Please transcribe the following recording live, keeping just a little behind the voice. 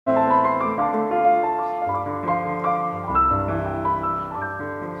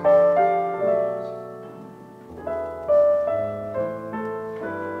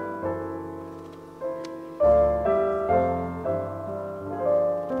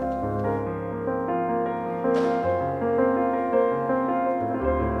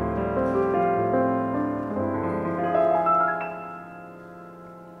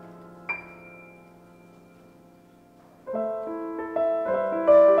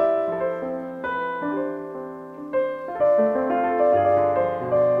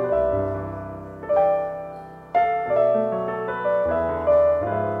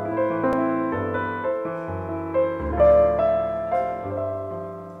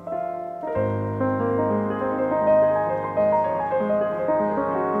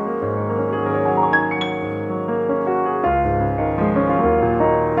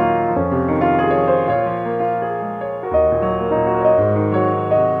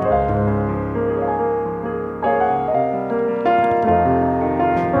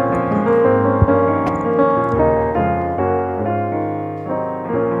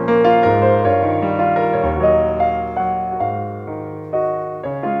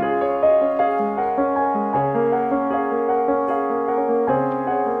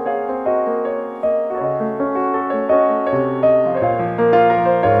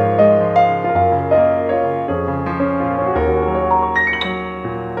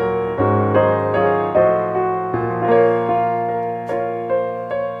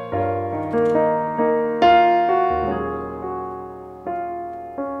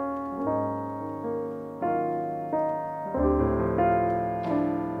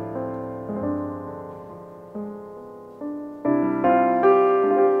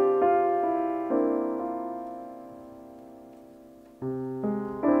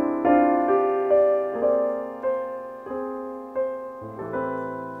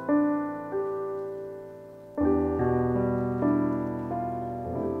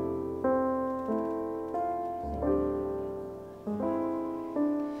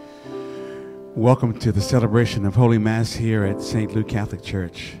Welcome to the celebration of Holy Mass here at St. Luke Catholic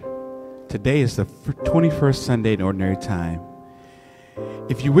Church. Today is the 21st Sunday in Ordinary Time.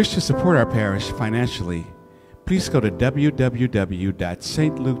 If you wish to support our parish financially, please go to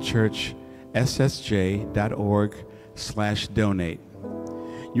www.stlukechurchssj.org/donate.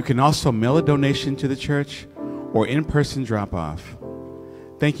 You can also mail a donation to the church or in-person drop-off.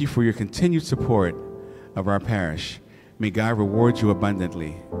 Thank you for your continued support of our parish. May God reward you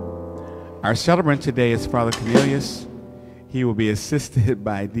abundantly. Our celebrant today is Father Cornelius. He will be assisted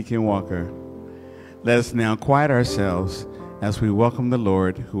by Deacon Walker. Let us now quiet ourselves as we welcome the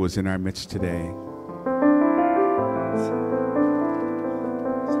Lord who is in our midst today.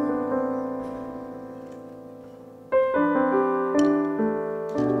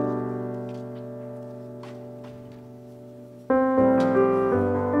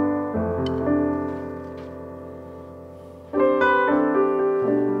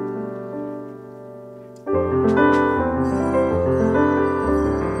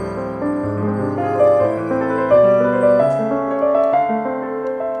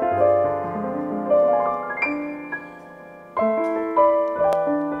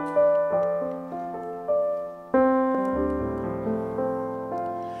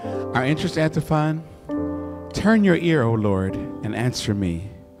 Our interest antiphon, turn your ear, O Lord, and answer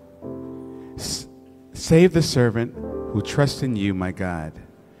me. Save the servant who trusts in you, my God.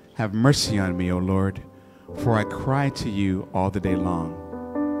 Have mercy on me, O Lord, for I cry to you all the day long.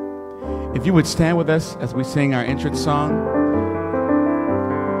 If you would stand with us as we sing our entrance song,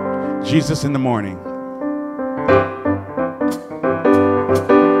 Jesus in the Morning.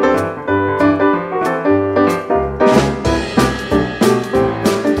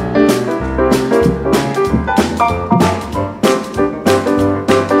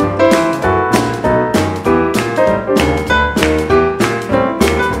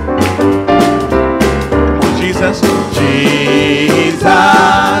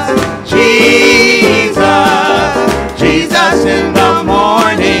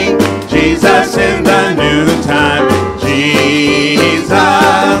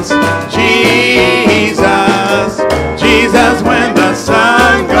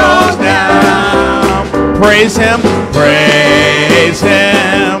 Praise him, praise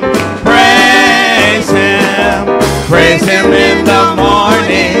him, praise him, praise him in the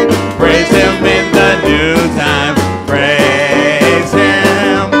morning, praise him in the noontime, praise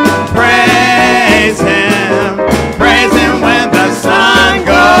him, praise him, praise him when the sun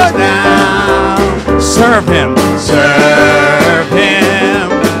goes down. Serve him, serve him,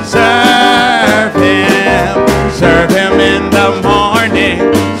 serve him, serve him in the morning,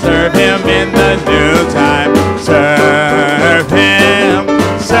 serve him in the noontime. Serve him,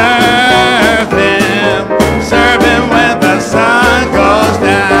 serve him, serve him when the sun goes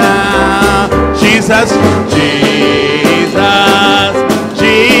down. Jesus, Jesus,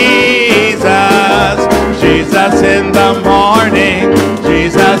 Jesus, Jesus in the morning,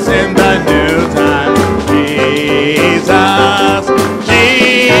 Jesus in the noontime. Jesus,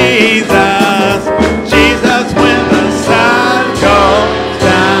 Jesus, Jesus when the sun goes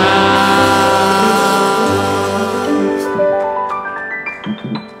down.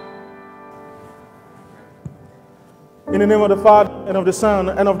 In the name of the Father, and of the Son,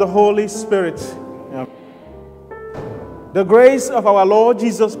 and of the Holy Spirit. Amen. The grace of our Lord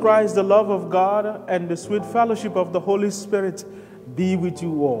Jesus Christ, the love of God, and the sweet fellowship of the Holy Spirit be with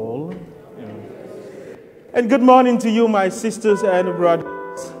you all. Amen. And good morning to you, my sisters and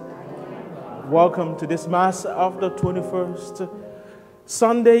brothers. Welcome to this Mass of the 21st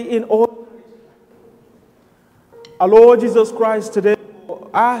Sunday in all. Our Lord Jesus Christ today will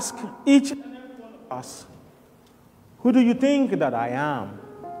ask each and every one of us, who do you think that I am?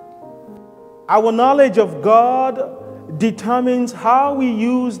 Our knowledge of God determines how we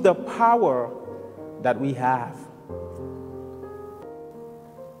use the power that we have.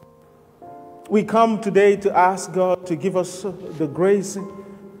 We come today to ask God to give us the grace,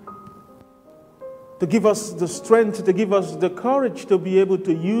 to give us the strength, to give us the courage to be able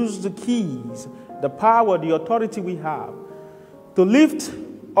to use the keys, the power, the authority we have, to lift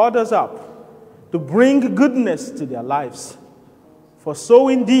others up, to bring goodness to their lives. For so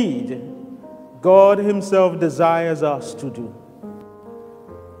indeed, God himself desires us to do.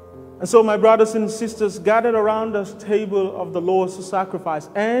 And so, my brothers and sisters, gathered around the table of the Lord's sacrifice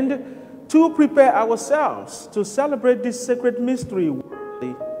and to prepare ourselves to celebrate this sacred mystery,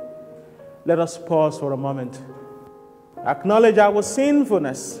 let us pause for a moment. Acknowledge our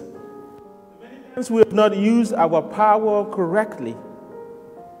sinfulness. Many times we have not used our power correctly.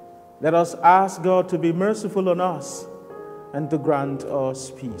 Let us ask God to be merciful on us and to grant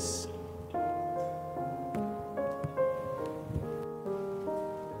us peace.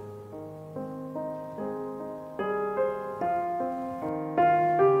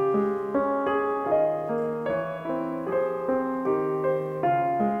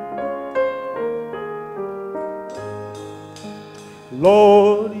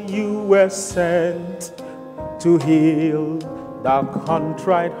 Lord, you were sent to heal the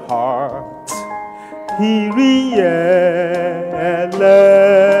contrite heart. Kyrie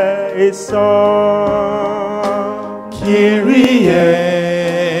eleison. Kyrie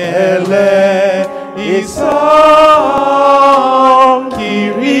eleison.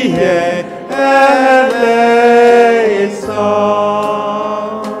 Kyrie eleison.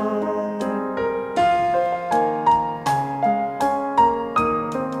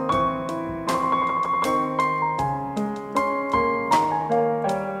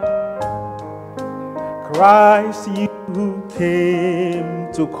 Christ, you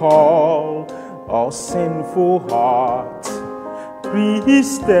came to call all sinful hearts.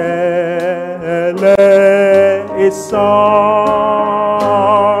 Christ eleison.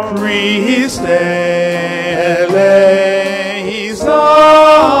 Christ eleison.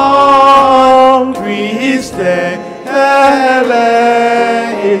 Christ eleison.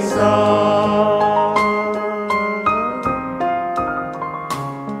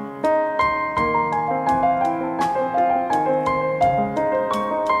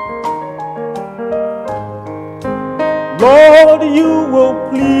 Lord, you will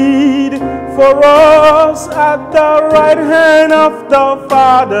plead for us at the right hand of the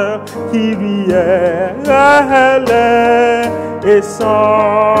Father. Kyrie eleison.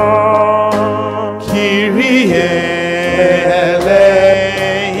 Kyrie eleison.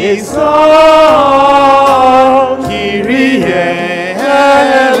 Kyrie eleison.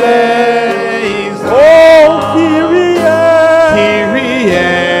 Oh, Kyrie eleison.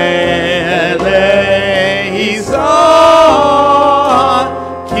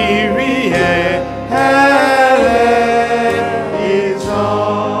 Kyrie eleison.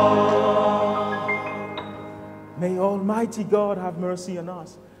 May Almighty God have mercy on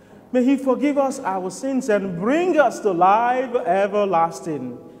us. May He forgive us our sins and bring us to life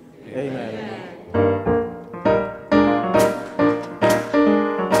everlasting. Amen.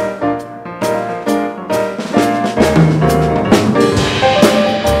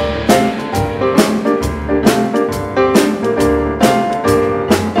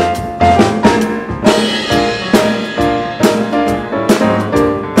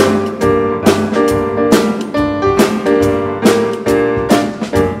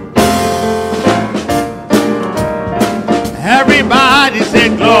 Everybody say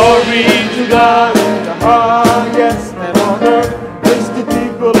glory to God. In the highest and on earth, bless the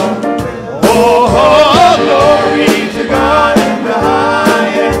people of Oh, glory to God in the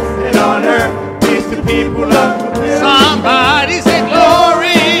highest and on earth. Peace to people of the will. Somebody say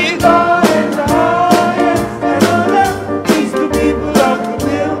glory. God in the highest and on earth, peace to people of the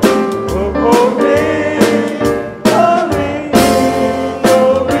will. Oh, glory, glory,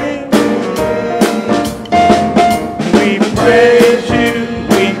 glory. We praise you,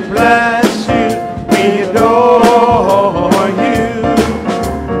 we bless you, we adore you.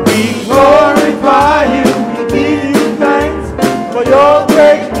 We glorify you, We give you thanks for your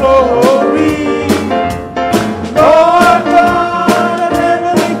great glory. Lord God and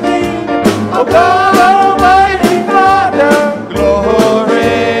heavenly King, oh God Almighty Father.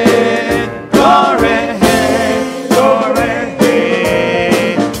 glory, glory, glory.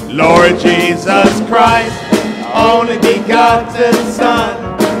 Lord Jesus Christ, only begotten Son,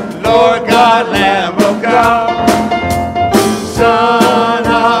 Lord God, Lamb of God, Son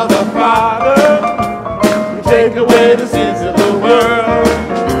of the Father, you take away the sins of the world.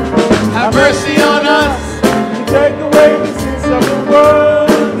 Have mercy on us. You take away the sins of the world,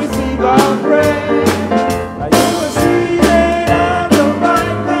 receive our praise. Now you are seated at the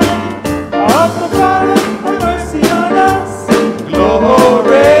right hand of the Father, have mercy on us.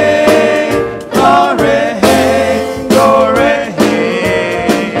 Glory, glory, glory.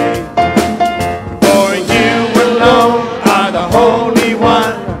 For you alone are the Holy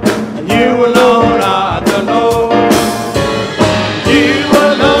One, and you alone are the Lord. You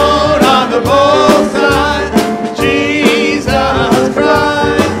alone are the Most High, Jesus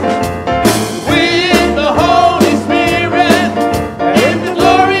Christ. With the Holy Spirit, in the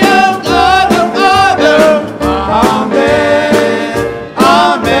glory of God the Father. Amen,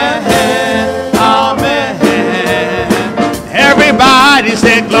 amen, amen. Everybody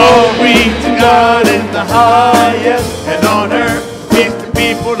say glory to God in the highest, and on earth peace to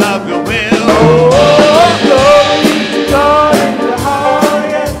people of your will. Oh, glory to God in the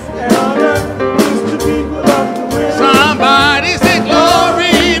highest, and on earth peace to people of the will. Somebody say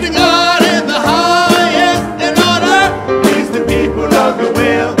glory to God in the highest, and on earth peace to people of your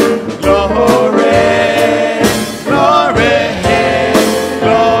will. Glory, glory,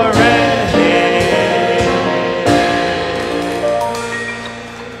 glory.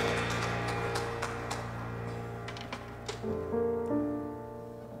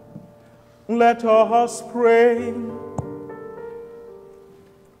 Let us pray.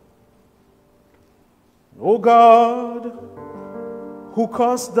 O God, who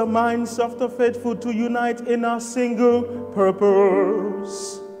caused the minds of the faithful to unite in a single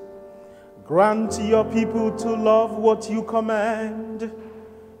purpose, grant your people to love what you command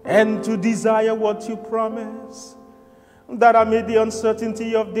and to desire what you promise, that amid the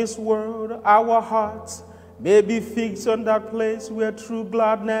uncertainty of this world, our hearts may be fixed on that place where true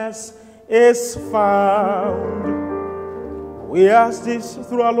gladness is found. We ask this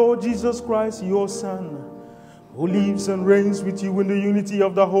through our Lord Jesus Christ, your Son, who lives and reigns with you in the unity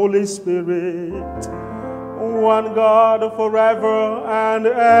of the Holy Spirit, one God forever and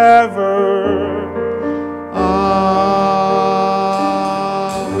ever.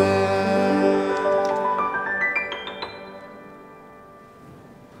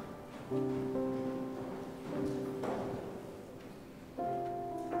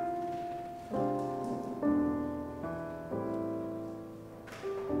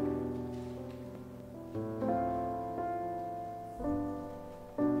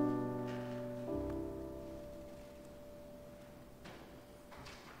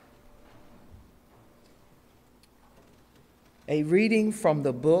 A reading from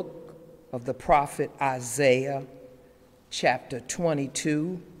the book of the prophet Isaiah, chapter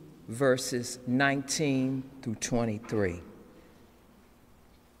 22, verses 19 through 23.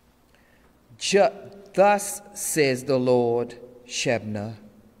 Thus says the Lord, Shebna,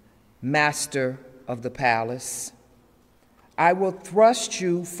 master of the palace, I will thrust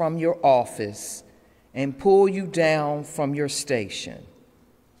you from your office and pull you down from your station.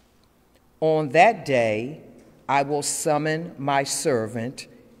 On that day, I will summon my servant,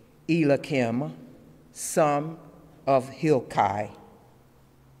 Eliakim, son of Hilkiah.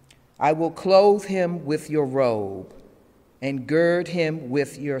 I will clothe him with your robe and gird him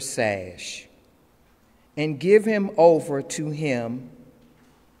with your sash, and give him over to him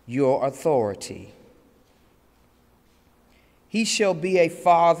your authority. He shall be a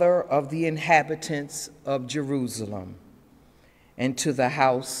father of the inhabitants of Jerusalem and to the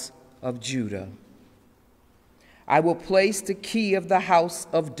house of Judah. I will place the key of the house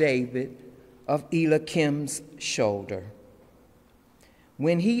of David of Eliakim's shoulder.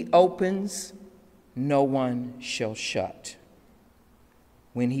 When he opens, no one shall shut.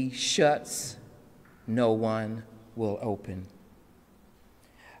 When he shuts, no one will open.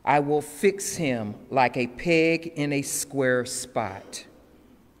 I will fix him like a peg in a square spot,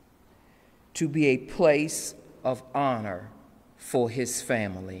 to be a place of honor for his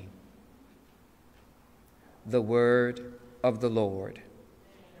family. The word of the Lord.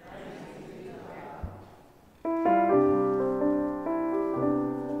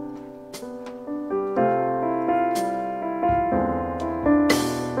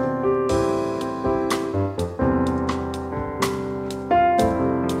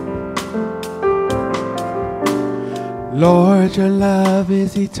 Lord, your love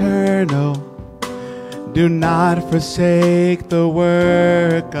is eternal. Do not forsake the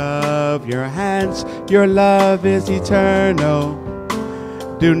work of your hands. Your love is eternal.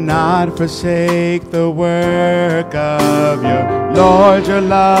 Do not forsake the work of your Lord, your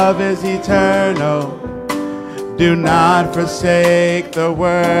love is eternal. Do not forsake the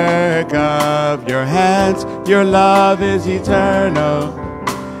work of your hands. Your love is eternal.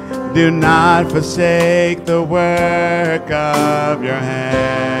 Do not forsake the work of your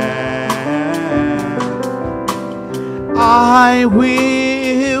hands. I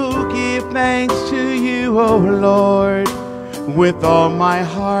will give thanks to you, O Lord, with all my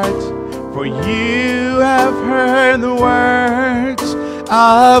heart, for you have heard the words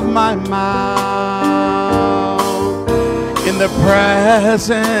of my mouth. In the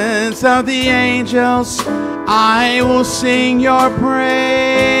presence of the angels, I will sing your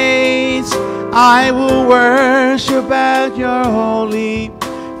praise. I will worship at your holy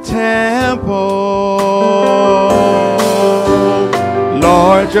temple.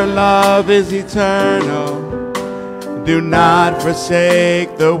 Lord, your love is eternal. Do not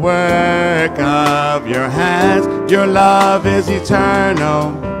forsake the work of your hands. Your love is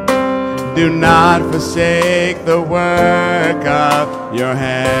eternal. Do not forsake the work of your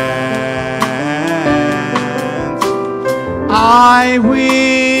hands. I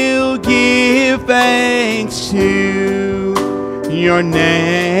will give thanks to your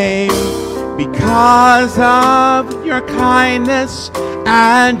name because of your kindness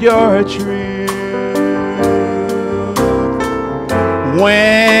and your truth.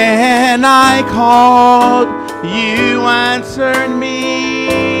 When I called, you answered me.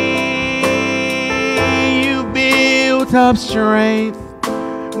 You built up strength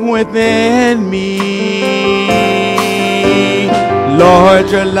within me. Lord,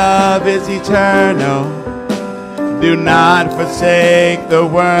 your love is eternal. Do not forsake the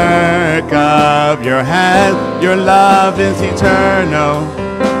work of your hands. Your love is eternal.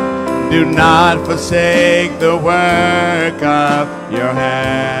 Do not forsake the work of your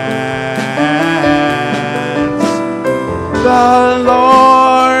hands. The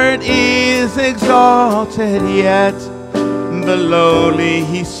Lord is exalted, yet the lowly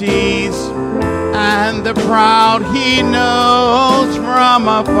he sees, and the proud he knows from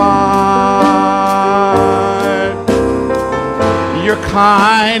afar. Your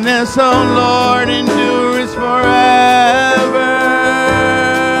kindness, O Lord, endures forever.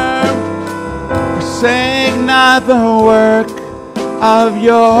 Forsake not the work of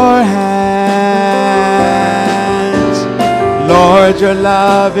your hands. Lord, your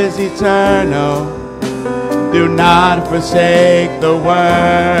love is eternal. Do not forsake the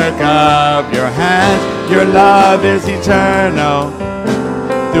work of your hands. Your love is eternal.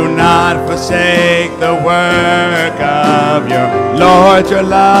 Do not forsake the work of your... Lord, your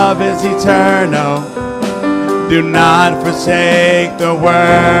love is eternal. Do not forsake the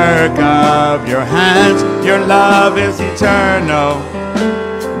work of your hands. Your love is eternal.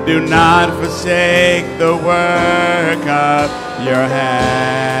 Do not forsake the work of your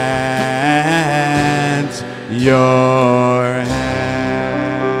hands. Your hands.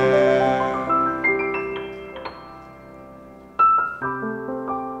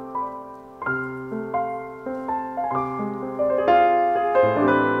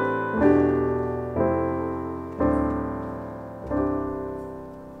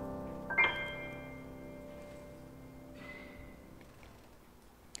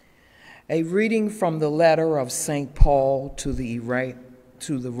 A reading from the letter of St. Paul to the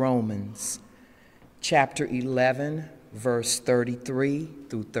Romans, chapter 11, verse 33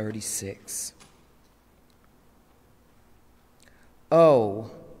 through 36.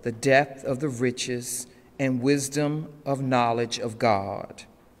 Oh, the depth of the riches and wisdom of knowledge of God!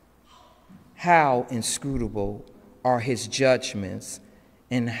 How inscrutable are his judgments,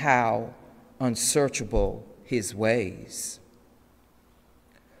 and how unsearchable his ways!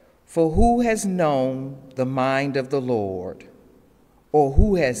 For who has known the mind of the Lord, or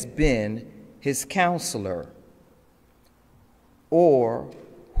who has been his counselor? Or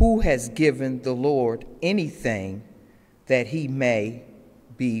who has given the Lord anything that he may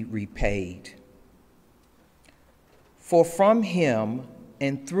be repaid? For from him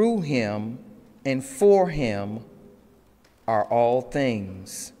and through him and for him are all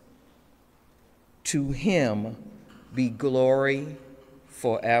things. To him be glory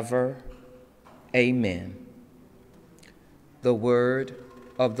forever. Amen. The word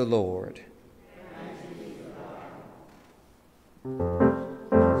of the Lord.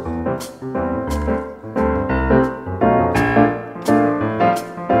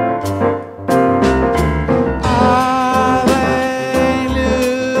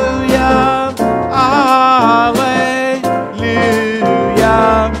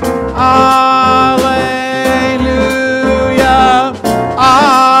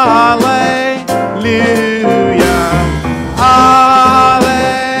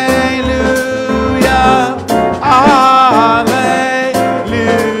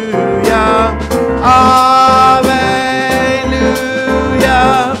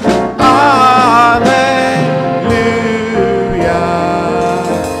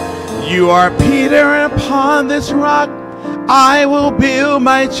 I will build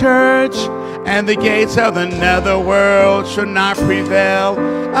my church, and the gates of the netherworld shall not prevail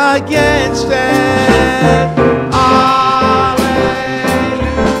against it.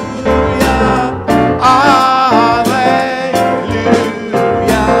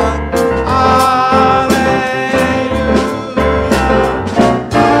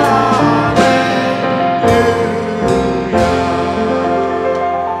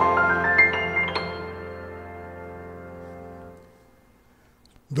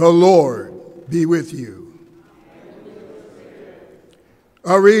 The Lord be with you.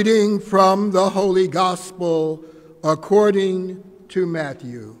 A reading from the Holy Gospel according to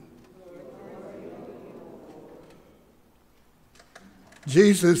Matthew.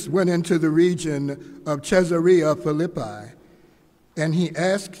 Jesus went into the region of Caesarea Philippi, and he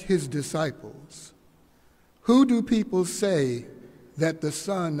asked his disciples, "Who do people say that the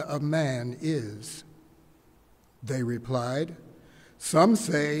Son of Man is?" They replied, "Some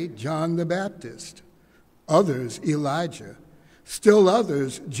say John the Baptist, others Elijah, still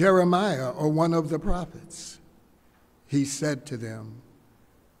others Jeremiah or one of the prophets." He said to them,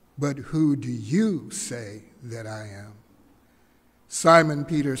 "But who do you say that I am?" Simon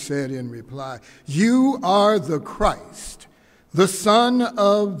Peter said in reply, "You are the Christ, the Son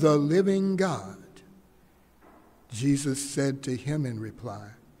of the living God." Jesus said to him in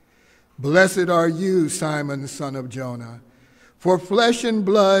reply, "Blessed are you, Simon, son of Jonah, for flesh and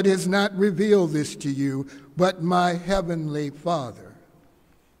blood has not revealed this to you, but my heavenly Father.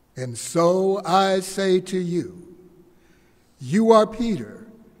 And so I say to you, you are Peter,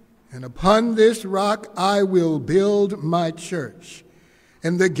 and upon this rock I will build my church,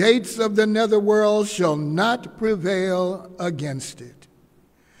 and the gates of the netherworld shall not prevail against it.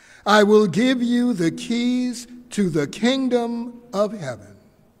 I will give you the keys to the kingdom of heaven.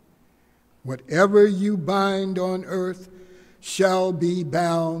 Whatever you bind on earth shall be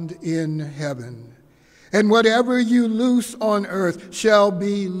bound in heaven, and whatever you loose on earth shall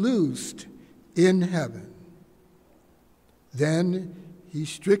be loosed in heaven." Then he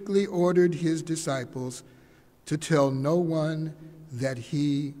strictly ordered his disciples to tell no one that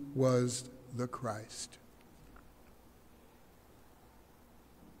he was the Christ.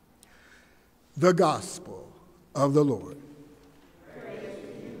 The Gospel of the Lord.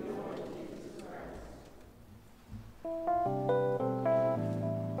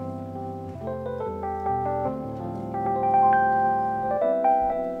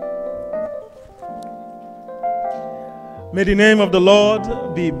 May the name of the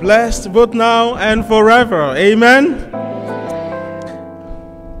Lord be blessed both now and forever. Amen.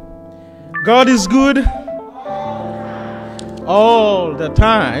 God is good all the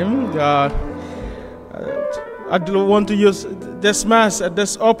time. I do want to use this Mass,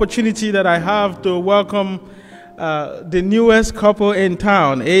 this opportunity that I have to welcome the newest couple in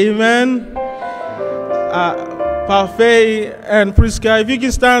town. Amen. Parfait and Priska, if you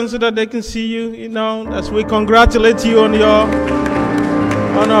can stand so that they can see you, as we congratulate you on a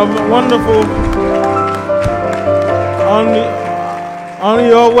wonderful, on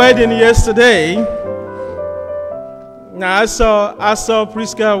your wedding yesterday. Now I saw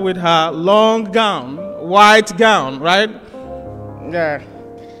Priska with her long gown, white gown, right? Yeah.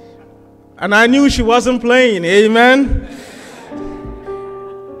 And I knew she wasn't playing, amen?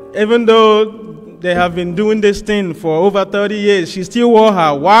 Even though they have been doing this thing for over 30 years, she still wore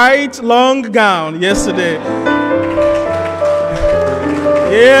her white long gown yesterday.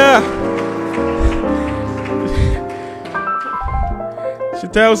 Yeah. She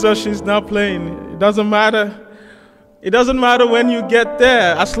tells us she's not playing. It doesn't matter. It doesn't matter when you get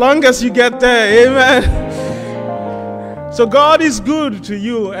there, as long as you get there, amen. So God is good to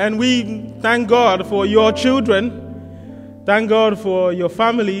you, and we thank God for your children. Thank God for your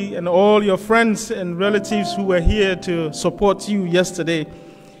family and all your friends and relatives who were here to support you yesterday.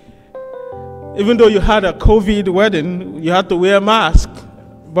 Even though you had a COVID wedding, you had to wear a mask,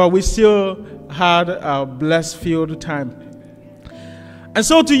 but we still had a blessed-filled time. And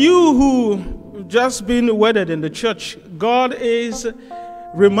so to you who just been wedded in the church, God is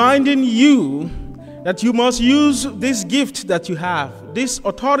reminding you that you must use this gift that you have, this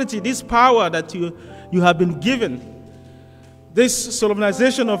authority, this power that you have been given. This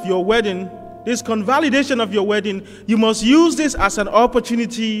solemnization of your wedding, this convalidation of your wedding, you must use this as an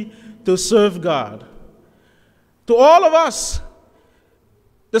opportunity to serve God. To all of us,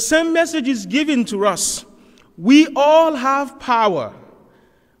 the same message is given to us. We all have power.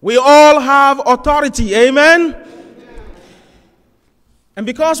 We all have authority. Amen? And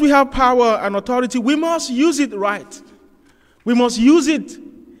because we have power and authority, we must use it right. We must use it.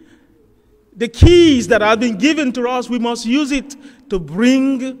 The keys that have been given to us, we must use it to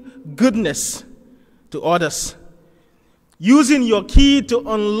bring goodness to others. Using your key to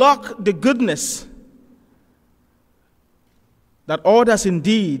unlock the goodness that others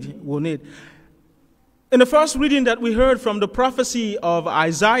indeed will need. In the first reading that we heard from the prophecy of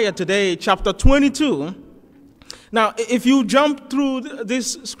Isaiah today, chapter 22, now if you jump through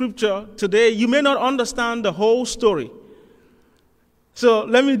this scripture today, you may not understand the whole story. So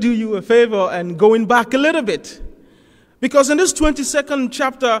let me do you a favor and going back a little bit. Because in this 22nd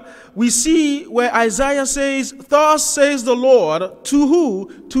chapter, we see where Isaiah says, "Thus says the Lord," to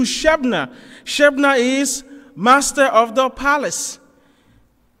who? To Shebna. Shebna is master of the palace.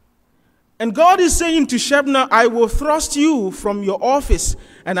 And God is saying to Shebna, "I will thrust you from your office,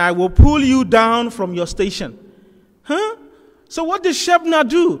 and I will pull you down from your station." Huh? So what did Shebna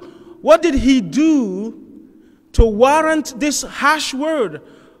do? What did he do to warrant this harsh word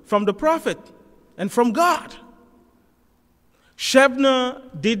from the prophet and from God? Shebna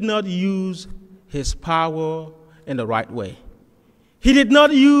did not use his power in the right way. He did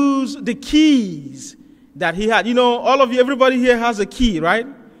not use the keys that he had. All of you, everybody here has a key, right?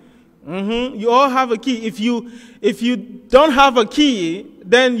 You all have a key. If you don't have a key,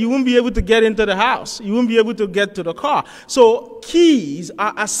 then you won't be able to get into the house. You won't be able to get to the car. So keys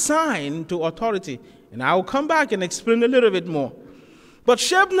are assigned to authority. And I will come back and explain a little bit more. But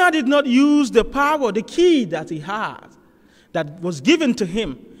Shebna did not use the power, the key that he had, that was given to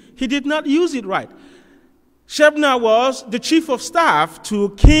him. He did not use it right. Shebna was the chief of staff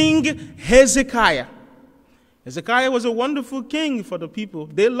to King Hezekiah. Hezekiah was a wonderful king for the people.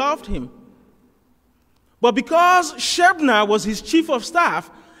 They loved him. But because Shebna was his chief of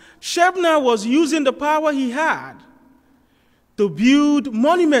staff, Shebna was using the power he had to build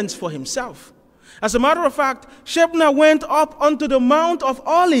monuments for himself. As a matter of fact, Shebna went up onto the Mount of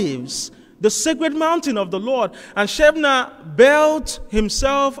Olives, the sacred mountain of the Lord, and Shebna built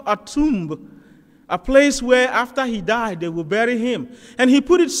himself a tomb, a place where after he died, they will bury him. And he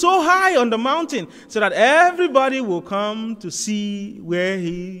put it so high on the mountain so that everybody will come to see where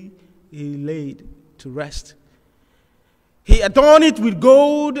he laid to rest. He adorned it with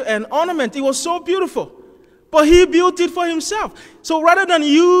gold and ornament. It was so beautiful. But he built it for himself. So rather than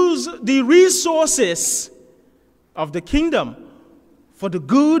use the resources of the kingdom for the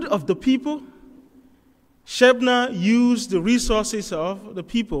good of the people, Shebna used the resources of the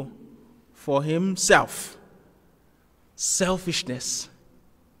people for himself. Selfishness.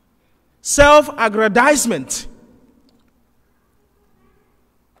 Self-aggrandizement.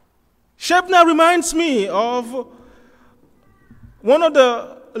 Shebna reminds me of one of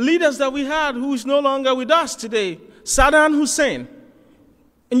the leaders that we had who is no longer with us today, Saddam Hussein.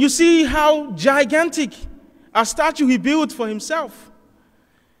 And you see how gigantic a statue he built for himself.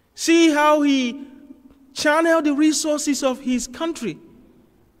 See how he channeled the resources of his country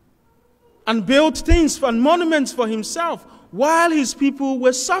and built things and monuments for himself while his people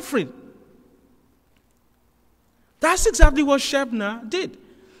were suffering. That's exactly what Shebna did.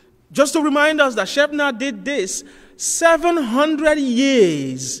 Just to remind us that Shebna did this 700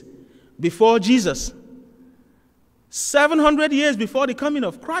 years before Jesus. 700 years before the coming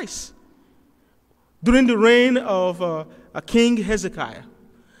of Christ. During the reign of a King Hezekiah.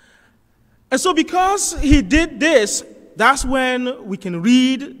 And so because he did this, that's when we can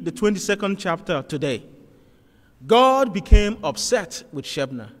read the 22nd chapter today. God became upset with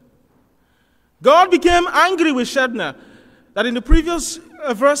Shebna. God became angry with Shebna. That in the previous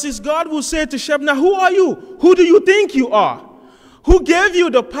verses, God will say to Shebna, who are you? Who do you think you are? Who gave you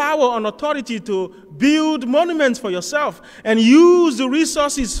the power and authority to build monuments for yourself and use the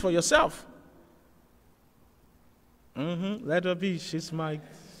resources for yourself? Let her be. She's my...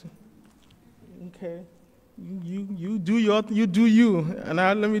 Okay. You do you, and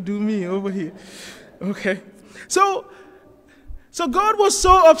let me do me over here. Okay. So God was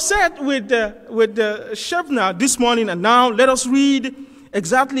so upset with Shebna this morning, and now let us read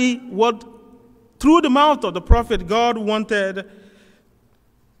exactly what, through the mouth of the prophet, God wanted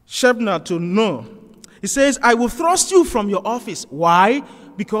Shebna to know. He says, I will thrust you from your office. Why?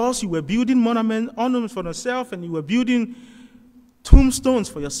 Because you were building ornaments for yourself, and you were building tombstones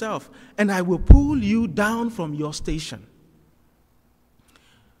for yourself, and I will pull you down from your station.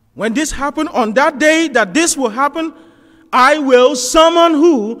 When this happened, on that day that this will happen, I will summon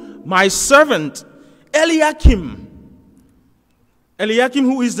who? My servant, Eliakim. Eliakim,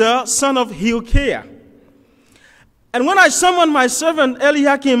 who is the son of Hilkiah. And when I summon my servant,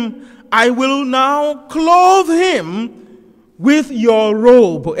 Eliakim, I will now clothe him with your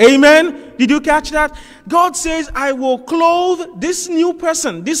robe. Amen? Did you catch that? God says, I will clothe this new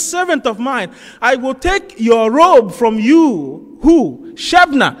person, this servant of mine. I will take your robe from you. Who?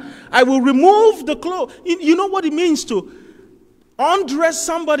 Shebna. I will remove the cloak. You know what it means to undress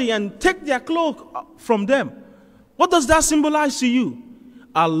somebody and take their cloak from them? What does that symbolize to you?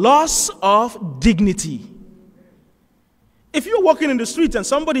 A loss of dignity. If you're walking in the street and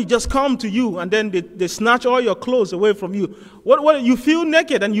somebody just come to you and then they snatch all your clothes away from you, what you feel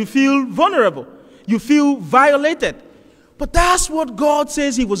naked and you feel vulnerable. You feel violated. But that's what God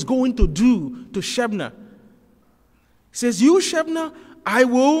says he was going to do to Shebna. He says, you, Shebna, I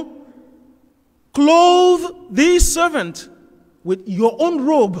will clothe this servant with your own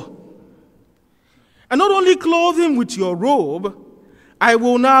robe. And not only clothe him with your robe, I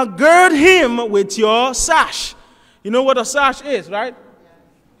will now gird him with your sash. You know what a sash is, right?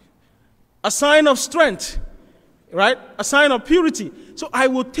 A sign of strength, right? A sign of purity. So I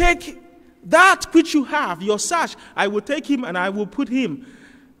will take that which you have, your sash, I will take him and I will put him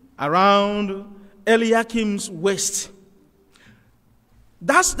around Eliakim's waist.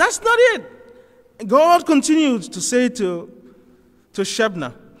 That's not it. God continues to say to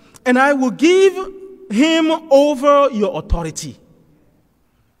Shebna, and I will give him over your authority.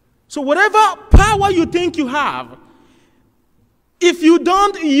 So whatever power you think you have, if you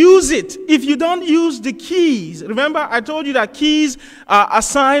don't use it, if you don't use the keys, remember I told you that keys are a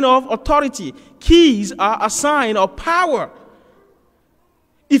sign of authority. Keys are a sign of power.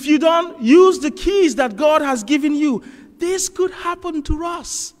 If you don't use the keys that God has given you, this could happen to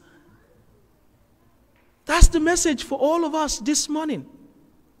us. That's the message for all of us this morning.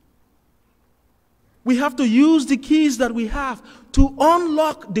 We have to use the keys that we have to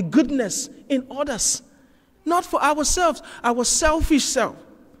unlock the goodness in others. Not for ourselves, our selfish self.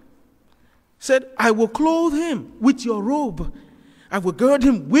 Said, I will clothe him with your robe. I will gird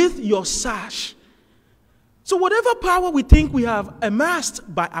him with your sash. So whatever power we think we have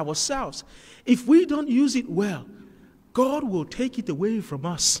amassed by ourselves, if we don't use it well, God will take it away from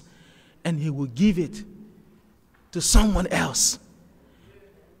us and he will give it to someone else.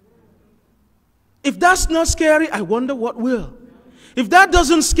 If that's not scary, I wonder what will. If that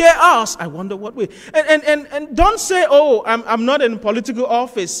doesn't scare us, I wonder what will. And don't say, oh, I'm not in political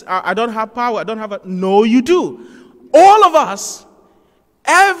office. I don't have power. I don't have a... No, you do. All of us,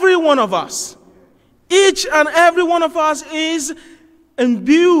 every one of us, each and every one of us is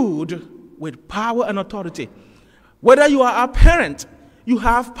imbued with power and authority. Whether you are a parent, you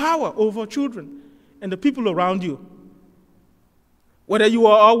have power over children and the people around you. Whether you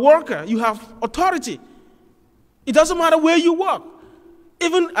are a worker, you have authority. It doesn't matter where you work.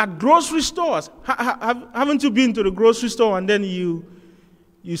 Even at grocery stores. Haven't you been to the grocery store and then you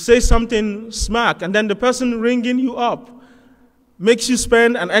say something smack and then the person ringing you up makes you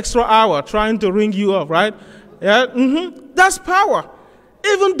spend an extra hour trying to ring you up, right? Yeah, That's power.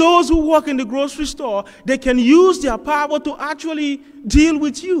 Even those who work in the grocery store, they can use their power to actually deal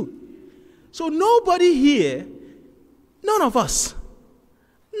with you. So nobody here, none of us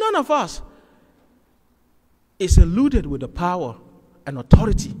is eluded with the power and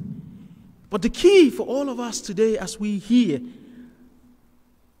authority. But the key for all of us today as we hear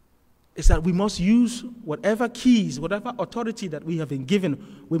is that we must use whatever keys, whatever authority that we have been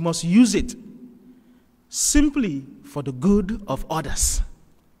given, we must use it simply for the good of others.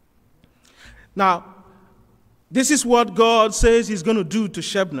 Now, this is what God says he's going to do to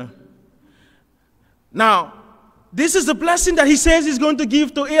Shebna. Now, this is the blessing that he says he's going to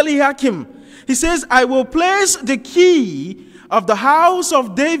give to Eliakim. He says, I will place the key of the house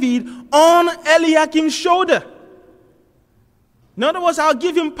of David on Eliakim's shoulder. In other words, I'll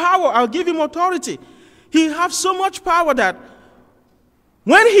give him power. I'll give him authority. He has so much power that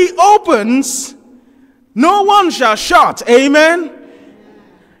when he opens, no one shall shut. Amen?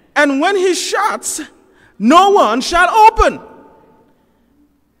 And when he shuts, no one shall open.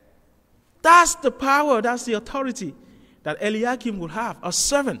 That's the power, that's the authority that Eliakim will have, a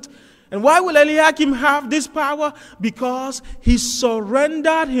servant. And why will Eliakim have this power? Because he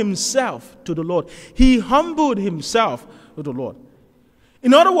surrendered himself to the Lord. He humbled himself to the Lord.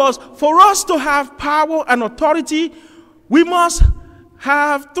 In other words, for us to have power and authority, we must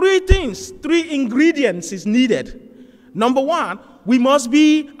have three things, three ingredients is needed. Number one, we must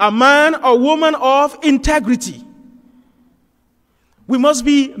be a man or woman of integrity. We must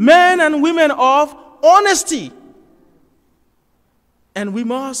be men and women of honesty. And we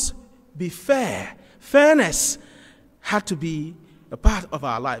must be fair. Fairness had to be a part of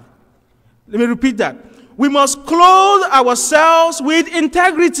our life. Let me repeat that. We must clothe ourselves with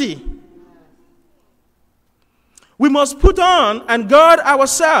integrity. We must put on and guard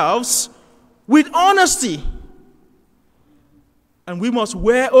ourselves with honesty. And we must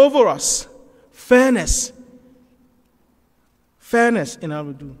wear over us fairness. Fairness in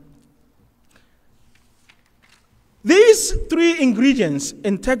our doing. These three ingredients,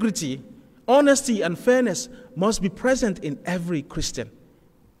 integrity, honesty, and fairness, must be present in every Christian.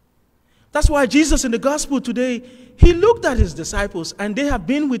 That's why Jesus in the gospel today, he looked at his disciples and they have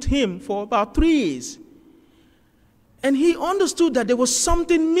been with him for about 3 years. And he understood that there was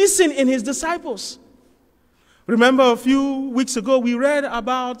something missing in his disciples. Remember a few weeks ago we read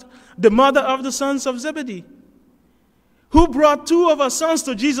about the mother of the sons of Zebedee, who brought 2 of her sons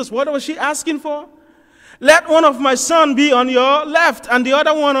to Jesus. What was she asking for? Let one of my sons be on your left and the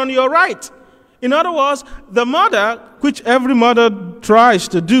other one on your right. In other words, the mother, which every mother tries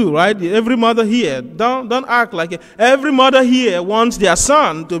to do, right? Every mother here, don't act like it. Every mother here wants their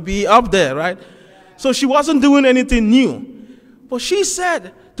son to be up there, right? So she wasn't doing anything new. But she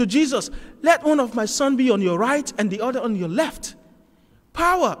said to Jesus, let one of my sons be on your right and the other on your left.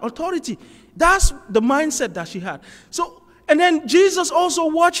 Power, authority. That's the mindset that she had. So, and then Jesus also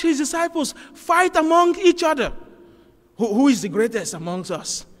watched his disciples fight among each other. Who is the greatest amongst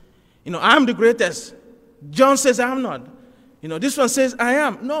us? You know, I'm the greatest. John says I'm not. This one says, I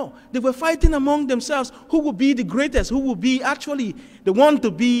am. No, they were fighting among themselves who will be the greatest, who will be actually the one to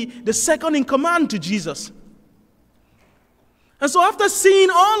be the second in command to Jesus. And so after seeing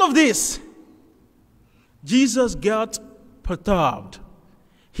all of this, Jesus got perturbed.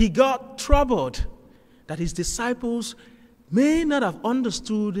 He got troubled that his disciples may not have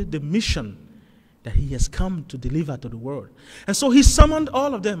understood the mission that he has come to deliver to the world. And so he summoned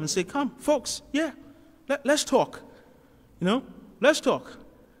all of them and said, come, folks, let's talk. Let's talk.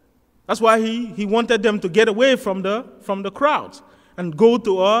 That's why he wanted them to get away from the crowds and go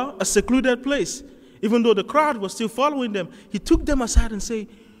to a secluded place. Even though the crowd was still following them, he took them aside and said,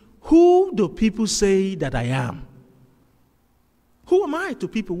 who do people say that I am? Who am I to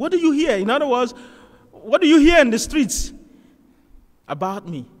people? What do you hear? In other words, what do you hear in the streets about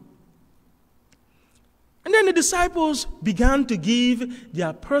me? And then the disciples began to give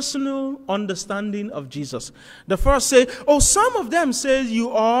their personal understanding of Jesus. The first say, some of them say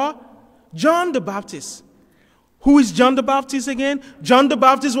you are John the Baptist. Who is John the Baptist again? John the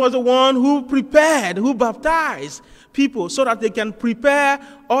Baptist was the one who baptized people so that they can prepare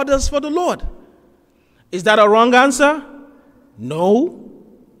others for the Lord. Is that a wrong answer? No.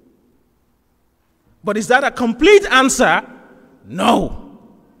 But is that a complete answer? No.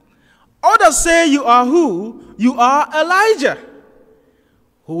 Others say you are who? You are Elijah.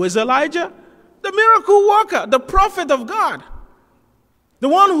 Who is Elijah? The miracle worker, the prophet of God. The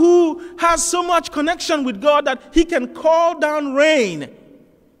one who has so much connection with God that he can call down rain.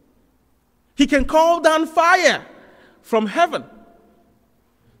 He can call down fire from heaven.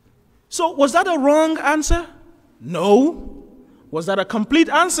 So was that a wrong answer? No. Was that a complete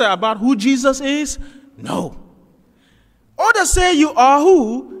answer about who Jesus is? No. Others say you are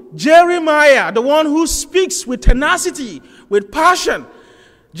who? Jeremiah, the one who speaks with tenacity, with passion.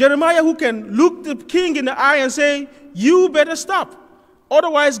 Jeremiah who can look the king in the eye and say, you better stop.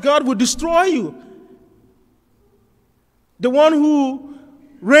 Otherwise God will destroy you. The one who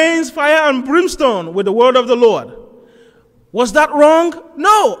rains fire and brimstone with the word of the Lord. Was that wrong?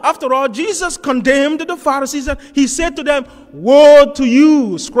 No. After all, Jesus condemned the Pharisees and he said to them, woe to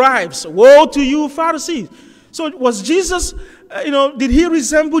you, scribes. Woe to you, Pharisees. So was Jesus, did he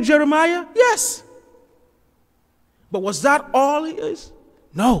resemble Jeremiah? Yes. But was that all he is?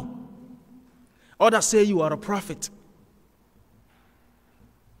 No. Others say you are a prophet.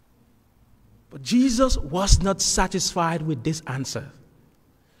 But Jesus was not satisfied with this answer.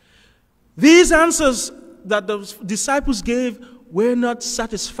 These answers that the disciples gave were not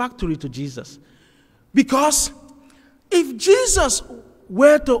satisfactory to Jesus. Because if Jesus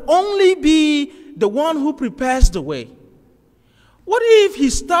were to only be the one who prepares the way, what if he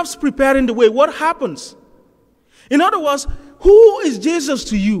stops preparing the way? What happens? In other words, who is Jesus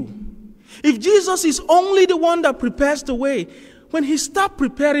to you? If Jesus is only the one that prepares the way, when he stops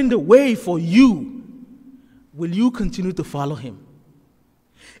preparing the way for you, will you continue to follow him?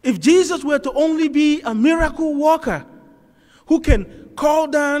 If Jesus were to only be a miracle worker who can call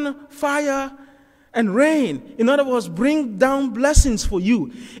down fire and rain, in other words, bring down blessings for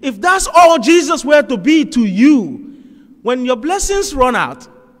you, if that's all Jesus were to be to you, when your blessings run out,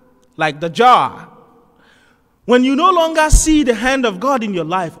 like the jar, when you no longer see the hand of God in your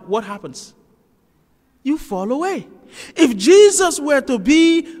life, what happens? You fall away. If Jesus were to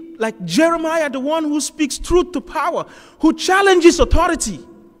be like Jeremiah, the one who speaks truth to power, who challenges authority,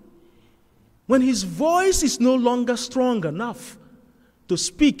 when his voice is no longer strong enough to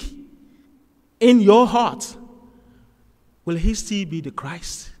speak in your heart, will he still be the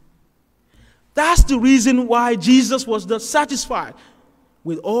Christ? That's the reason why Jesus was not satisfied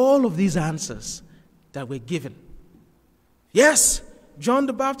with all of these answers that were given. Yes, John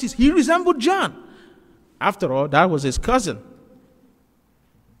the Baptist, he resembled John. After all, that was his cousin.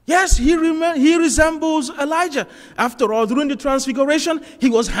 Yes, he resembles Elijah. After all, during the transfiguration, he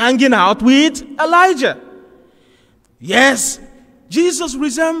was hanging out with Elijah. Yes, Jesus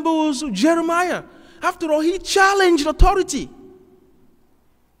resembles Jeremiah. After all, he challenged authority.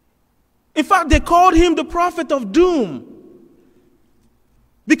 In fact, they called him the prophet of doom.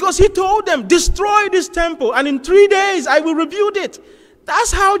 Because he told them, destroy this temple, and in 3 days I will rebuild it.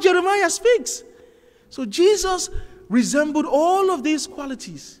 That's how Jeremiah speaks. So Jesus resembled all of these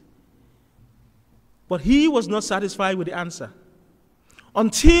qualities. But he was not satisfied with the answer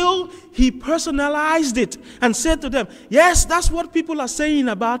until he personalized it and said to them, yes, that's what people are saying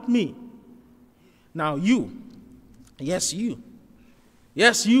about me. Now you, yes you,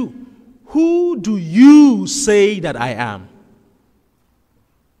 who do you say that I am?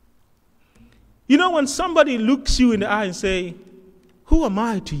 You know, when somebody looks you in the eye and say, who am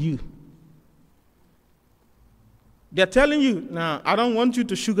I to you? They're telling you, now, I don't want you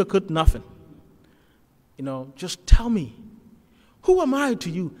to sugarcoat nothing. Just tell me, who am I to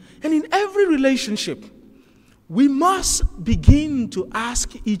you? And in every relationship, we must begin to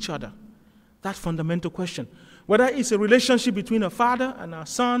ask each other that fundamental question. Whether it's a relationship between a father and a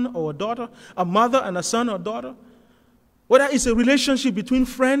son or a daughter, a mother and a son or daughter, whether it's a relationship between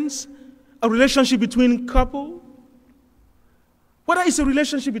friends, a relationship between couple, whether it's a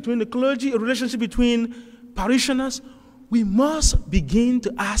relationship between the clergy, a relationship between parishioners, we must begin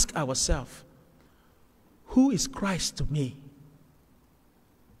to ask ourselves, who is Christ to me?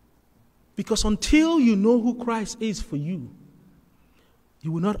 Because until you know who Christ is for you,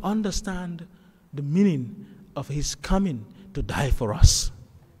 you will not understand the meaning of his coming to die for us.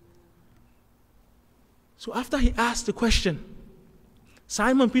 So after he asked the question,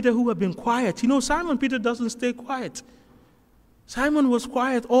 Simon Peter, who had been quiet, Simon Peter doesn't stay quiet. Simon was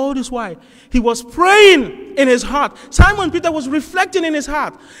quiet all this while. He was praying in his heart. Simon Peter was reflecting in his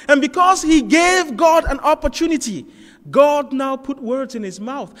heart. And because he gave God an opportunity, God now put words in his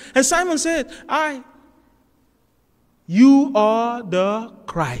mouth. And Simon said, you are the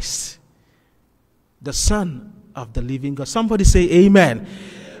Christ, the Son of the living God. Somebody say amen.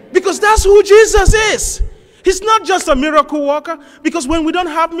 Because that's who Jesus is. He's not just a miracle worker. Because when we don't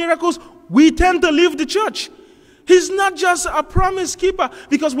have miracles, we tend to leave the church. He's not just a promise keeper.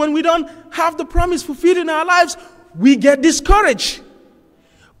 Because when we don't have the promise fulfilled in our lives, we get discouraged.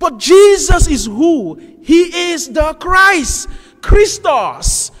 But Jesus is who? He is the Christ,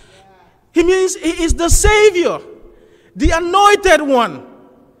 Christos. He means he is the Savior, the anointed one.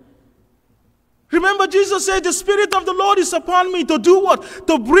 Remember, Jesus said, the Spirit of the Lord is upon me to do what?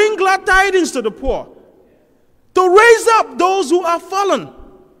 To bring glad tidings to the poor. To raise up those who are fallen.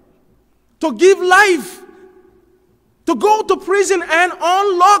 To give life. To go to prison and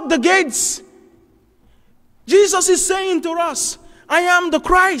unlock the gates. Jesus is saying to us, I am the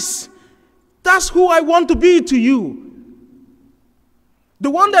Christ. That's who I want to be to you. The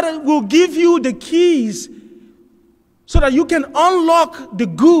one that will give you the keys so that you can unlock the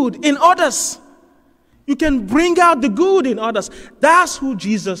good in others. You can bring out the good in others. That's who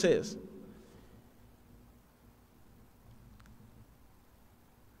Jesus is.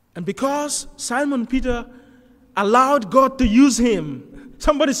 And because Simon Peter allowed God to use him.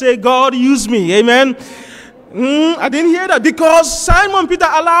 Somebody say, God, use me. Amen. I didn't hear that. Because Simon Peter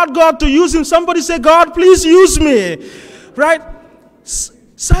allowed God to use him. Somebody say, God, please use me. Right?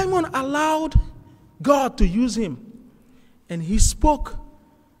 Simon allowed God to use him. And he spoke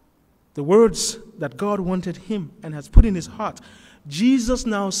the words that God wanted him and has put in his heart. Jesus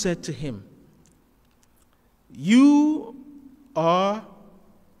now said to him, you are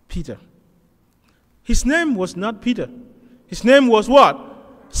Peter. His name was not Peter. His name was what?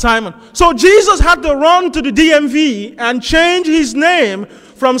 Simon. So Jesus had to run to the DMV and change his name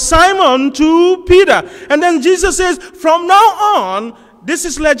from Simon to Peter. And then Jesus says, from now on, this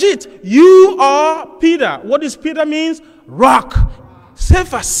is legit. You are Peter. What does Peter means? Rock.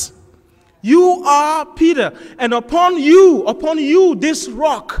 Cephas. You are Peter. And upon you, this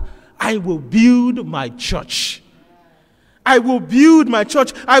rock, I will build my church. I will build my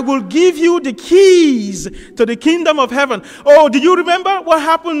church. I will give you the keys to the kingdom of heaven. Oh, do you remember what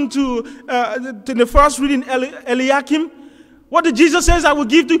happened to the first reading, Eliakim? What did Jesus say? I will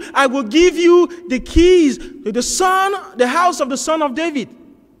give you the keys to the house of the son of David.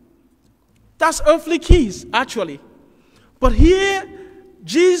 That's earthly keys, actually. But here,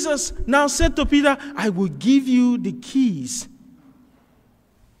 Jesus now said to Peter, I will give you the keys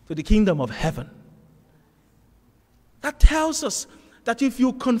to the kingdom of heaven. That tells us that if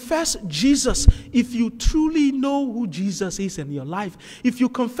you confess Jesus, if you truly know who Jesus is in your life, if you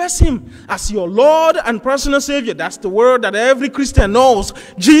confess him as your Lord and personal Savior, that's the word that every Christian knows,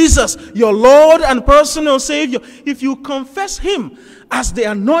 Jesus, your Lord and personal Savior. If you confess him as the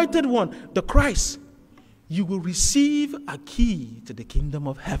anointed one, the Christ, you will receive a key to the kingdom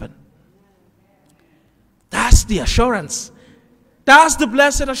of heaven. That's the assurance. That's the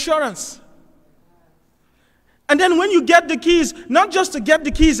blessed assurance. And then when you get the keys, not just to get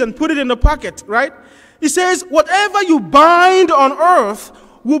the keys and put it in the pocket, right? It says, whatever you bind on earth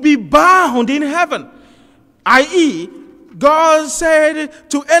will be bound in heaven. I.e., God said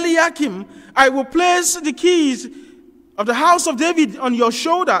to Eliakim, I will place the keys of the house of David on your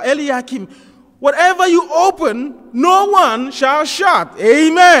shoulder, Eliakim. Whatever you open, no one shall shut.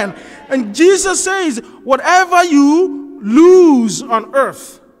 Amen. And Jesus says, whatever you lose on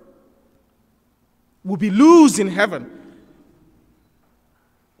earth will be loosed in heaven.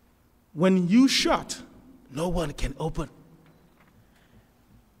 When you shut, no one can open.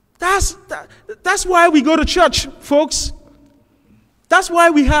 That's why we go to church, folks. That's why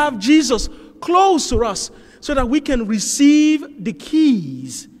we have Jesus close to us, so that we can receive the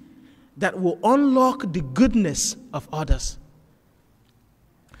keys that will unlock the goodness of others.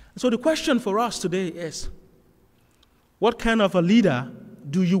 So the question for us today is, what kind of a leader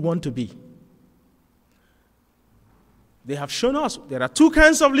do you want to be? They have shown us there are two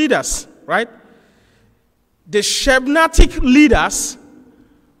kinds of leaders, right? The Shebnatic leaders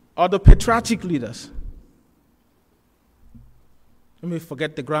or the Petratic leaders. Let me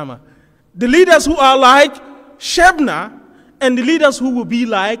forget the grammar. The leaders who are like Shebna and the leaders who will be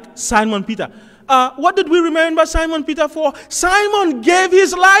like Simon Peter. What did we remember Simon Peter for? Simon gave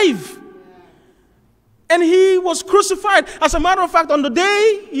his life. And he was crucified. As a matter of fact, on the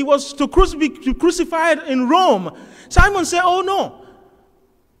day he was to be crucified in Rome, Simon said, oh no,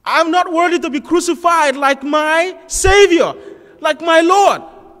 I'm not worthy to be crucified like my Savior, like my Lord.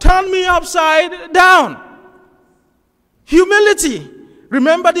 Turn me upside down. Humility.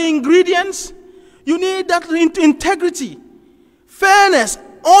 Remember the ingredients? You need that integrity, fairness,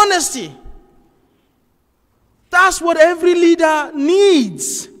 honesty. That's what every leader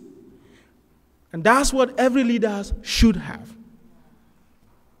needs. And that's what every leader should have.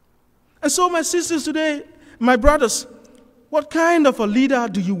 And so, my sisters today, my brothers, what kind of a leader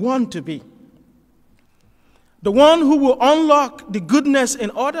do you want to be? The one who will unlock the goodness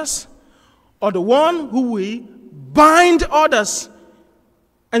in others, or the one who will bind others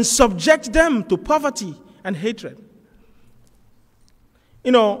and subject them to poverty and hatred?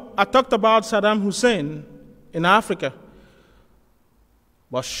 You know, I talked about Saddam Hussein in Africa.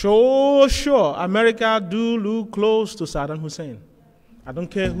 But sure, America do look close to Saddam Hussein. I don't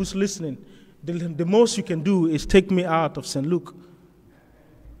care who's listening. The most you can do is take me out of St. Luke.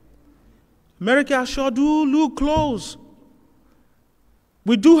 America sure do look close.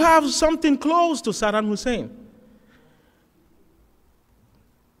 We do have something close to Saddam Hussein.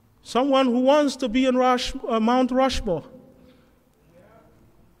 Someone who wants to be in Mount Rushmore.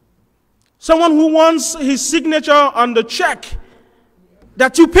 Someone who wants his signature on the check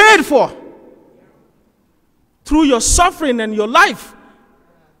that you paid for through your suffering and your life.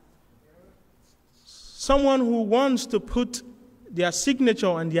 Someone who wants to put their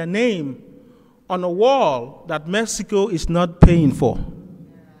signature and their name on a wall that Mexico is not paying for,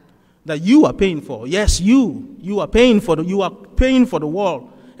 that you are paying for. Yes, you are paying for the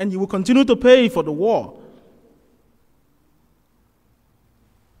wall, and you will continue to pay for the wall.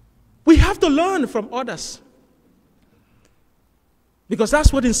 We have to learn from others. Because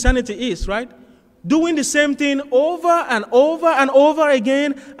that's what insanity is, right? Doing the same thing over and over and over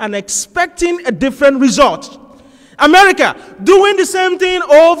again and expecting a different result. America, doing the same thing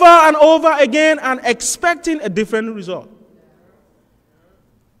over and over again and expecting a different result.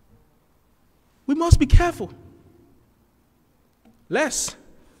 We must be careful. Lest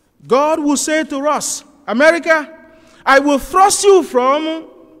God will say to us, America, I will thrust you from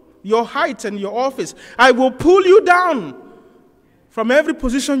your height and your office. I will pull you down from every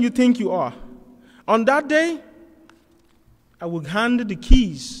position you think you are. On that day, I will hand the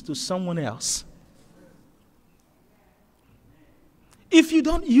keys to someone else. If you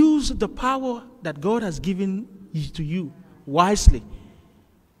don't use the power that God has given to you wisely,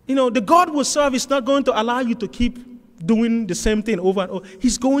 you know, the God will serve is not going to allow you to keep doing the same thing over and over.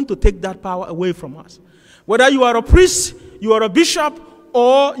 He's going to take that power away from us. Whether you are a priest, you are a bishop,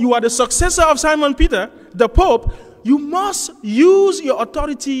 or you are the successor of Simon Peter, the Pope, you must use your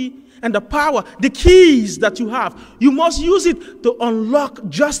authority and the power, the keys that you have. You must use it to unlock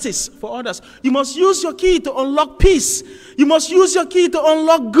justice for others. You must use your key to unlock peace. You must use your key to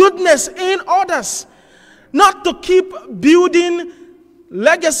unlock goodness in others. Not to keep building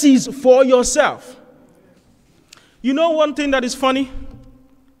legacies for yourself. You know one thing that is funny?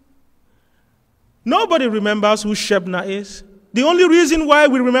 Nobody remembers who Shebna is. The only reason why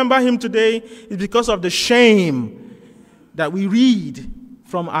we remember him today is because of the shame that we read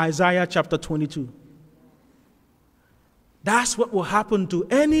from Isaiah chapter 22. That's what will happen to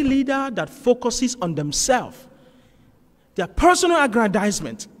any leader that focuses on themselves, their personal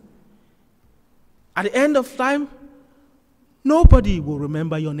aggrandizement. At the end of time, nobody will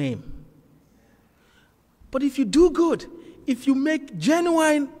remember your name. But if you do good, if you make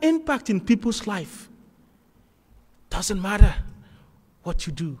genuine impact in people's life, doesn't matter what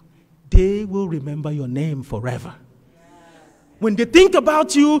you do, they will remember your name forever. When they think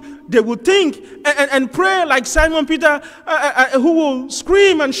about you, they will think and pray like Simon Peter, who will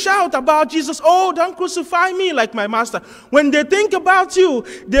scream and shout about Jesus, oh, don't crucify me like my master. When they think about you,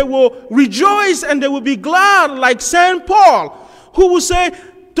 they will rejoice and they will be glad like St. Paul, who will say,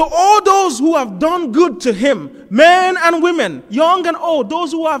 to all those who have done good to him, men and women, young and old,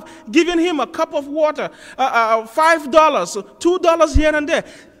 those who have given him a cup of water, $5, $2 here and there,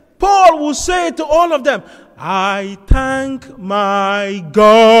 Paul will say to all of them, I thank my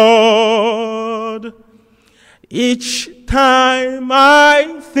God each time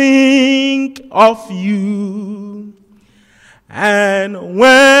I think of you. And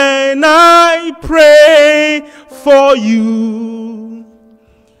when I pray for you,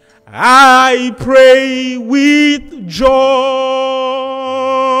 I pray with joy.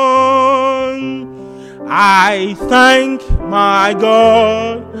 I thank my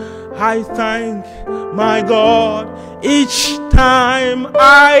God. I thank my God each time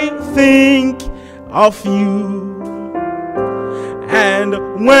I think of you.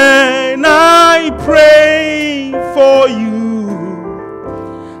 And when I pray for you,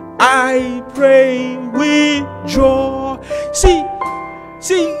 I pray with joy. See,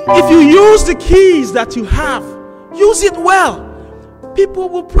 if you use the keys that you have, use it well. People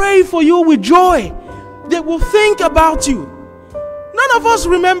will pray for you with joy. They will think about you. None of us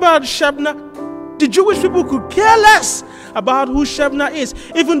remembered Shebna. The Jewish people could care less about who Shebna is,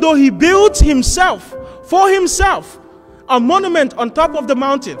 even though he built himself, for himself, a monument on top of the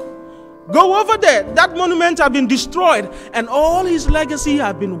mountain. Go over there. That monument had been destroyed, and all his legacy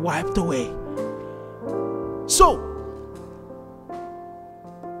had been wiped away. So,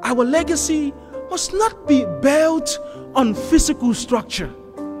 our legacy must not be built on physical structure.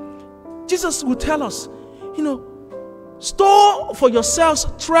 Jesus will tell us, store for yourselves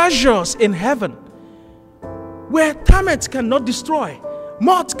treasures in heaven, where termites cannot destroy,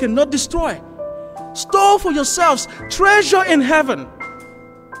 moth cannot destroy. Store for yourselves treasure in heaven,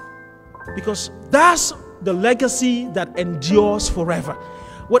 because that's the legacy that endures forever.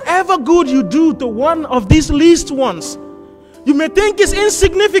 Whatever good you do to one of these least ones, you may think is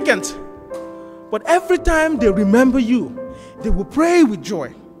insignificant, but every time they remember you, they will pray with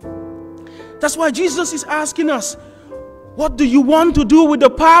joy. That's why Jesus is asking us, what do you want to do with the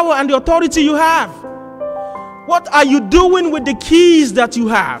power and the authority you have? What are you doing with the keys that you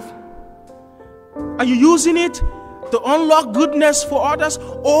have? Are you using it to unlock goodness for others,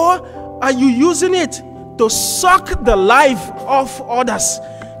 or are you using it to suck the life of others?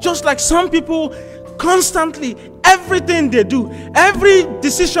 Just like some people constantly, everything they do, every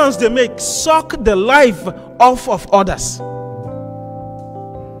decisions they make, suck the life off of others.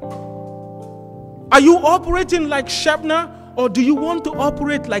 Are you operating like Shebna, or do you want to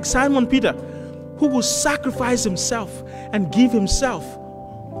operate like Simon Peter, who will sacrifice himself and give himself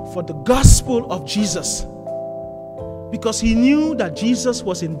for the gospel of Jesus? Because he knew that Jesus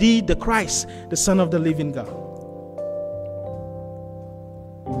was indeed the Christ, the Son of the living God.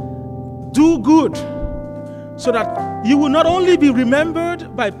 Do good, so that you will not only be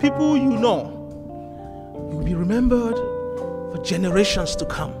remembered by people you know, you will be remembered for generations to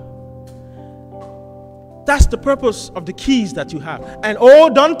come. That's the purpose of the keys that you have. And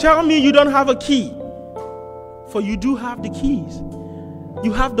don't tell me you don't have a key, for you do have the keys.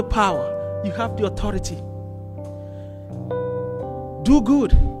 You have the power, you have the authority. Do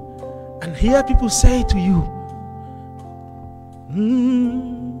good and hear people say to you,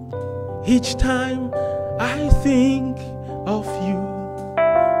 each time I think of you.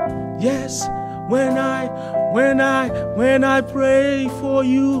 Yes, when I pray for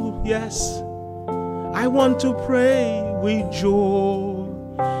you, yes, I want to pray with joy.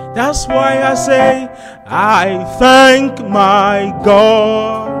 That's why I say, I thank my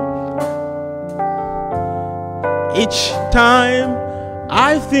God each time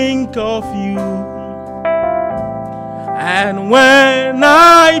I think of you. And when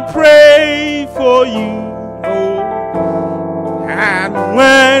I pray for you, and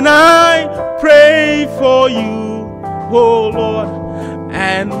when I pray for you, oh Lord,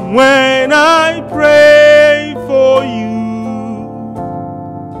 and when I pray for you,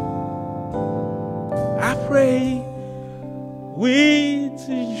 I pray with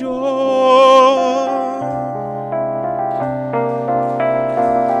joy.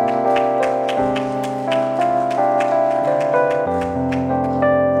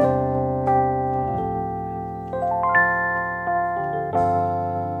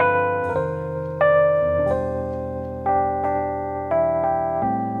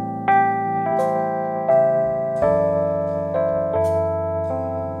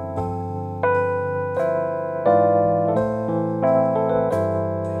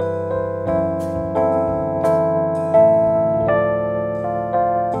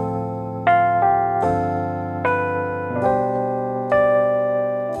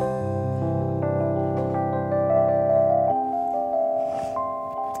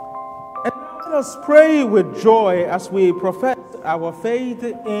 us pray with joy as we profess our faith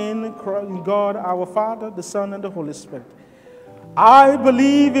in God, our Father, the Son, and the Holy Spirit. I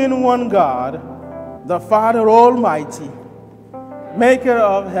believe in one God, the Father Almighty, maker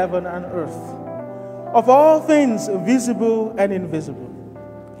of heaven and earth, of all things visible and invisible.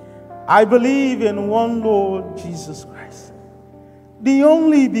 I believe in one Lord Jesus Christ, the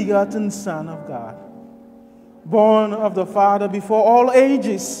only begotten Son of God, born of the Father before all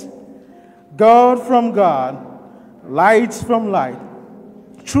ages, God from God, light from light,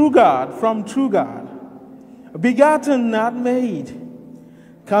 true God from true God, begotten, not made,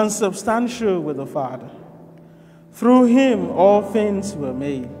 consubstantial with the Father. Through him all things were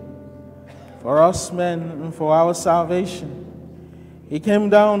made. For us men and for our salvation, he came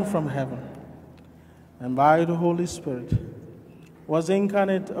down from heaven, and by the Holy Spirit was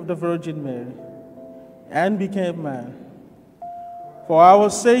incarnate of the Virgin Mary, and became man. For our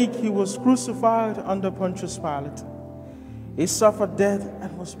sake he was crucified under Pontius Pilate. He suffered death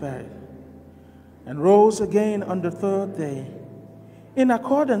and was buried, and rose again on the third day. In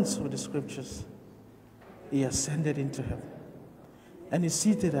accordance with the Scriptures, he ascended into heaven, and is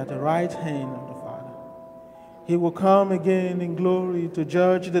seated at the right hand of the Father. He will come again in glory to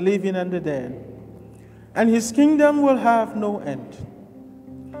judge the living and the dead, and his kingdom will have no end.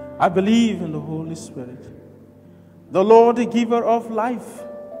 I believe in the Holy Spirit, the Lord, the giver of life,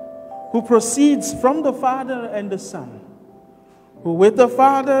 who proceeds from the Father and the Son, who with the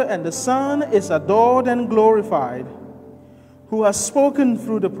Father and the Son is adored and glorified, who has spoken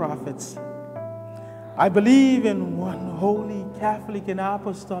through the prophets. I believe in one holy, Catholic, and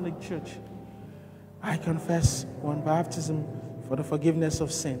Apostolic Church. I confess one baptism for the forgiveness of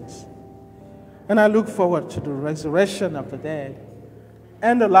sins. And I look forward to the resurrection of the dead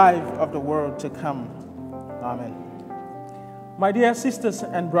and the life of the world to come. Amen. My dear sisters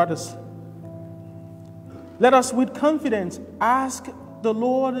and brothers, let us with confidence ask the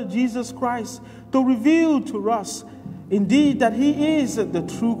Lord Jesus Christ to reveal to us indeed that he is the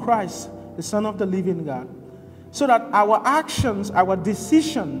true Christ, the Son of the living God, so that our actions, our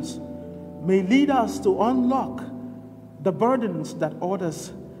decisions may lead us to unlock the burdens that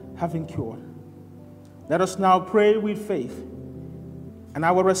others have incurred. Let us now pray with faith. And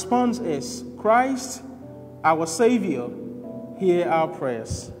our response is, Christ, our Savior, hear our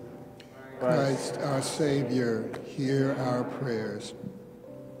prayers. Christ, our Savior, hear our prayers.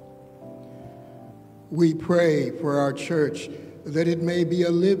 We pray for our church that it may be a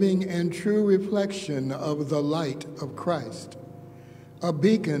living and true reflection of the light of Christ, a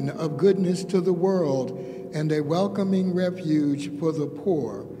beacon of goodness to the world, and a welcoming refuge for the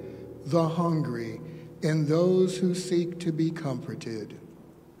poor, the hungry, and those who seek to be comforted.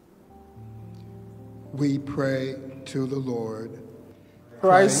 We pray to the Lord.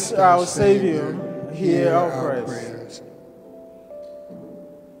 Christ, our Savior, hear our prayers.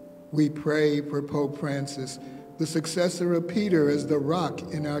 We pray for Pope Francis, the successor of Peter as the rock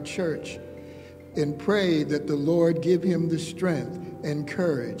in our church, and pray that the Lord give him the strength and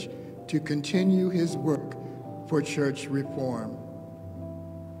courage to continue his work for church reform.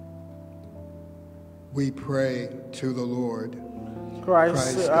 We pray to the Lord.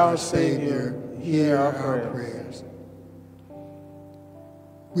 Christ, our Savior, hear our prayers.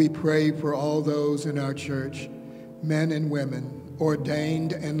 We pray for all those in our church, men and women,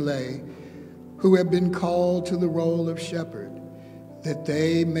 ordained and lay, who have been called to the role of shepherd, that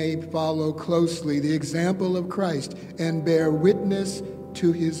they may follow closely the example of Christ and bear witness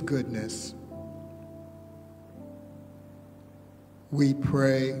to his goodness. We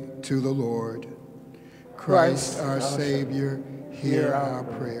pray to the Lord. Christ, our Savior, hear our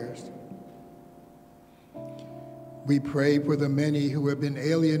prayers. We pray for the many who have been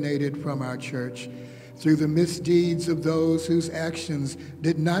alienated from our church through the misdeeds of those whose actions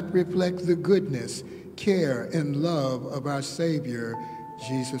did not reflect the goodness, care, and love of our Savior,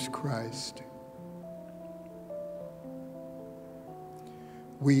 Jesus Christ.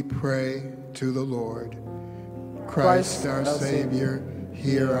 We pray to the Lord. Christ, our Savior,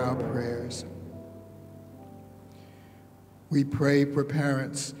 hear our prayers. We pray for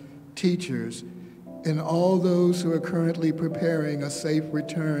parents, teachers, and all those who are currently preparing a safe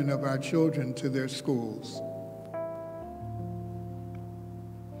return of our children to their schools.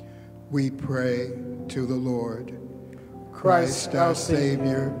 We pray to the Lord. Christ, our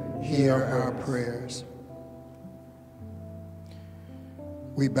Savior, hear our prayers.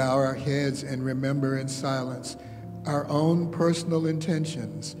 We bow our heads and remember in silence our own personal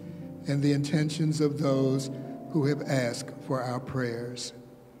intentions and the intentions of those who have asked for our prayers.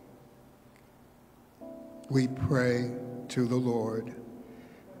 We pray to the Lord.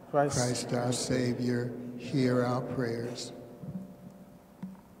 Christ our Savior, hear our prayers.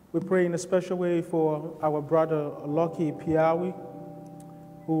 We pray in a special way for our brother Lucky Piawi,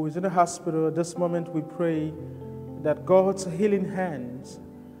 who is in the hospital at this moment. We pray that God's healing hands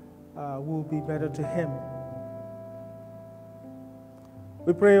will be better to him.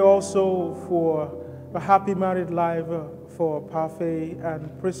 We pray also for a happy married life for Parfait and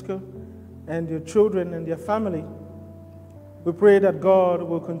Priska and their children and their family. We pray that God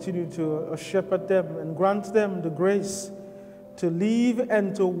will continue to shepherd them and grant them the grace to live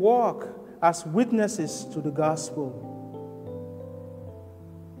and to walk as witnesses to the gospel.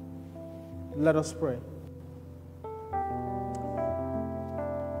 Let us pray.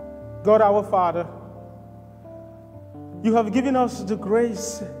 God our Father, you have given us the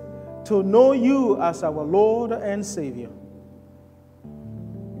grace to know you as our Lord and Savior.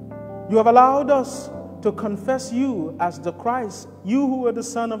 You have allowed us to confess you as the Christ, you who are the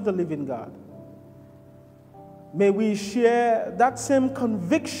Son of the living God. May we share that same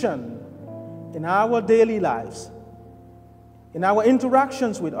conviction in our daily lives, in our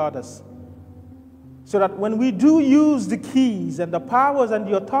interactions with others, so that when we do use the keys and the powers and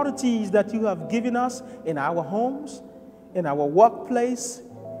the authorities that you have given us in our homes, in our workplace,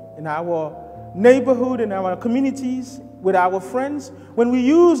 in our neighborhood, in our communities, with our friends, when we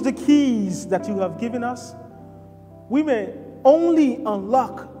use the keys that you have given us, we may only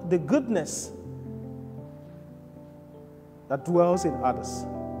unlock the goodness that dwells in others.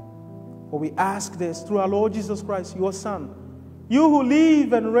 For we ask this through our Lord Jesus Christ, your Son, you who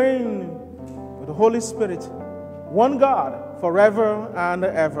live and reign with the Holy Spirit, one God, forever and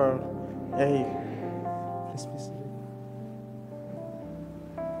ever. Amen. Please be seated.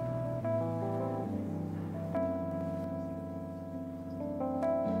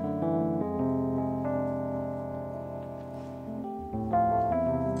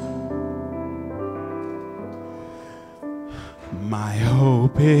 My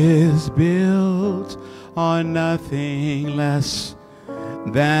hope is built on nothing less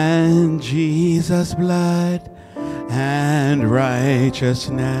than Jesus' blood and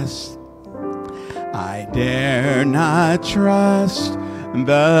righteousness. I dare not trust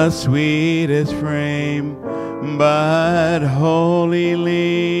the sweetest frame, but wholly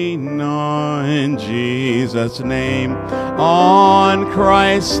lean on Jesus' name, on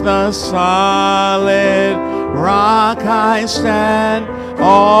Christ the solid rock I stand.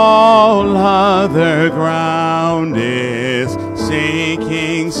 All other ground is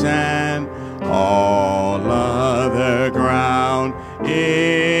sinking sand. All other ground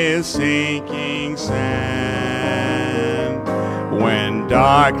is sinking sand. When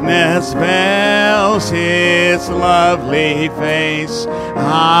darkness veils his lovely face,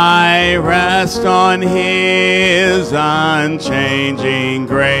 I rest on his unchanging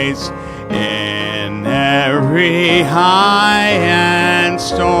grace. In every high and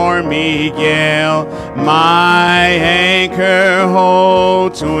stormy gale, my anchor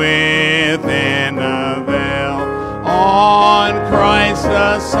holds within a veil. On Christ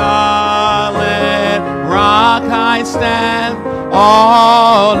the solid rock I stand.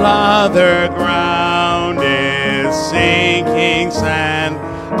 All other ground is sinking sand.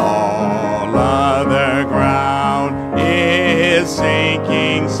 All other ground is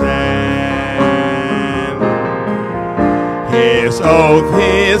sinking sand. His oath,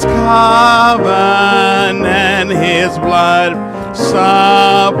 his covenant, his blood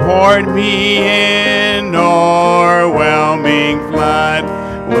support me in o'erwhelming flood.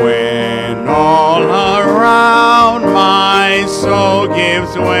 When all around my soul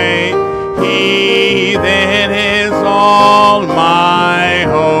gives way, he then is all my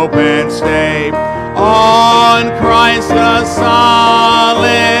hope and stay. On Christ the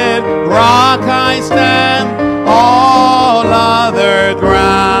solid rock I stand. All other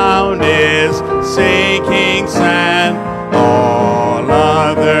ground is sinking sand. All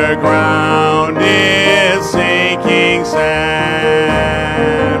other ground is sinking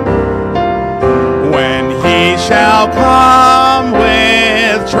sand. When he shall come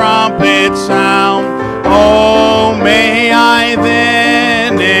with trumpet sound, oh, may I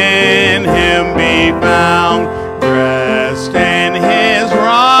then in him be found, dressed in his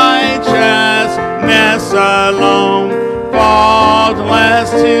righteousness alone,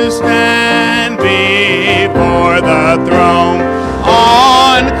 faultless to stand before the throne.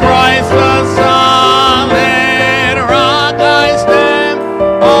 On Christ the solid rock I stand.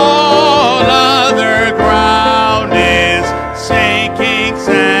 All other ground is sinking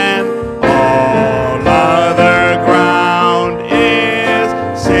sand. All other ground is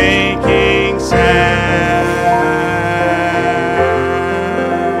sinking sand.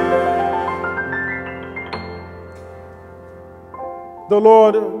 The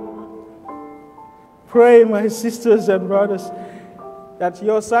Lord, pray, my sisters and brothers, that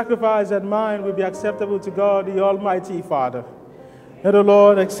your sacrifice and mine will be acceptable to God, the Almighty Father. May the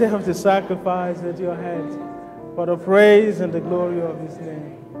Lord accept the sacrifice at your hands for the praise and the glory of his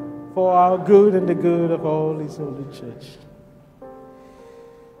name, for our good and the good of all his holy church.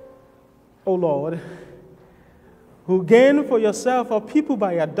 O Lord, who gained for yourself a people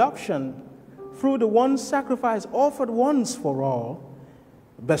by adoption through the one sacrifice offered once for all,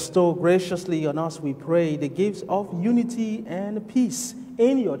 bestow graciously on us, we pray, the gifts of unity and peace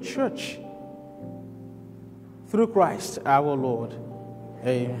in your church. Through Christ our Lord.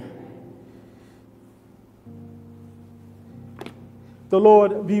 Amen. The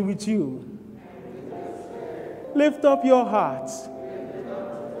Lord be with you. Lift up your hearts.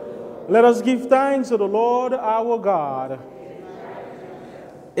 Let us give thanks to the Lord our God.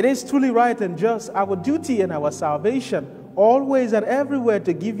 It is truly right and just, our duty and our salvation, always and everywhere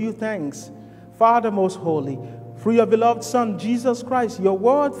to give you thanks, Father most holy, through your beloved Son, Jesus Christ, your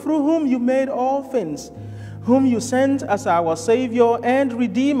word, through whom you made all things, whom you sent as our Savior and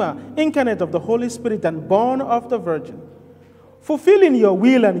Redeemer, incarnate of the Holy Spirit and born of the Virgin. Fulfilling your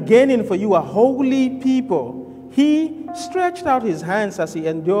will and gaining for you a holy people, he stretched out his hands as he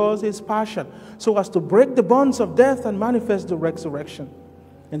endures his passion, so as to break the bonds of death and manifest the resurrection.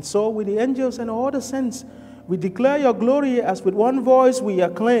 And so with the angels and all the saints, we declare your glory as with one voice we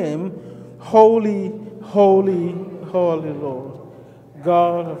acclaim, Holy, holy, holy Lord,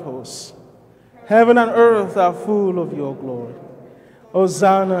 God of hosts. Heaven and earth are full of your glory.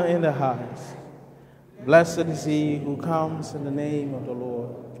 Hosanna in the highest. Blessed is he who comes in the name of the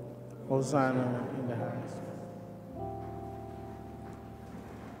Lord. Hosanna in the highest.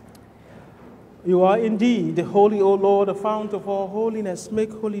 You are indeed the holy, O Lord, the fount of all holiness.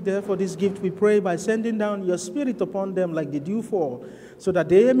 Make holy, therefore, this gift, we pray, by sending down your Spirit upon them like the dewfall, so that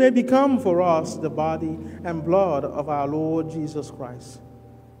they may become for us the body and blood of our Lord Jesus Christ.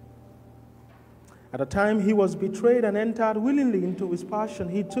 At the time he was betrayed and entered willingly into his passion,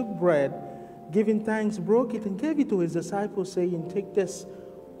 he took bread, giving thanks, broke it, and gave it to his disciples, saying, "Take this,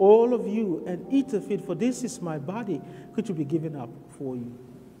 all of you, and eat of it, for this is my body, which will be given up for you."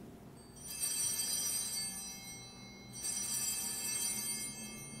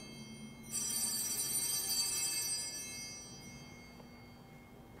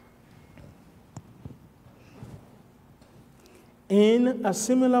 In a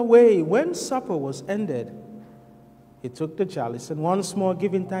similar way, when supper was ended, he took the chalice, and once more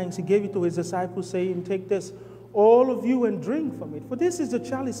giving thanks, he gave it to his disciples, saying, "Take this, all of you, and drink from it, for this is the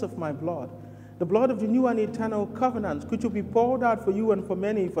chalice of my blood, the blood of the new and eternal covenant, which will be poured out for you and for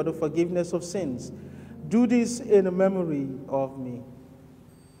many for the forgiveness of sins. Do this in memory of me."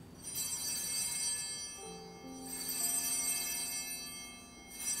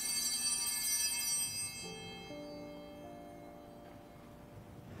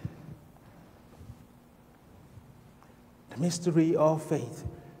 Mystery of faith.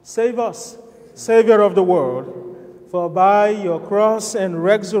 Save us, Savior of the world, for by your cross and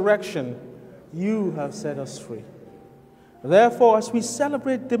resurrection you have set us free. Therefore, as we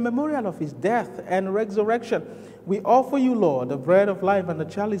celebrate the memorial of his death and resurrection, we offer you, Lord, the bread of life and the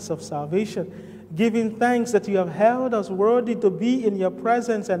chalice of salvation, giving thanks that you have held us worthy to be in your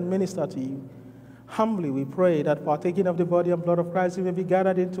presence and minister to you. Humbly we pray that, partaking of the body and blood of Christ, we may be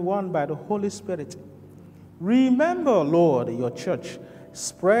gathered into one by the Holy Spirit. Remember, Lord, your church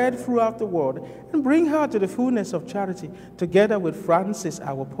spread throughout the world, and bring her to the fullness of charity, together with Francis,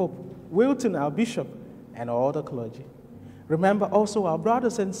 our Pope, Wilton, our Bishop, and all the clergy. Remember also our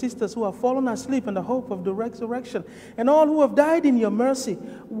brothers and sisters who have fallen asleep in the hope of the resurrection, and all who have died in your mercy.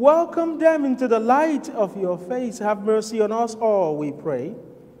 Welcome them into the light of your face. Have mercy on us all, we pray,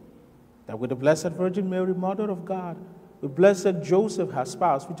 that with the Blessed Virgin Mary, Mother of God, with blessed Joseph, her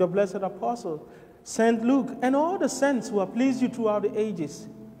spouse, with your blessed apostles, Saint Luke, and all the saints who have pleased you throughout the ages,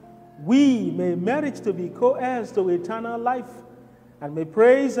 we may merit to be co-heirs to eternal life, and may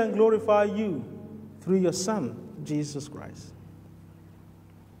praise and glorify you through your Son, Jesus Christ.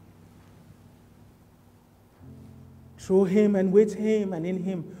 Through him and with him and in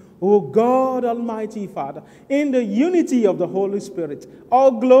him, O God, Almighty Father, in the unity of the Holy Spirit,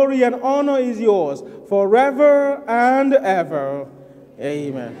 all glory and honor is yours forever and ever.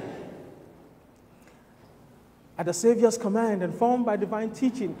 Amen. At the Savior's command and formed by divine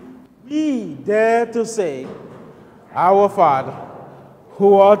teaching, we dare to say, Our Father,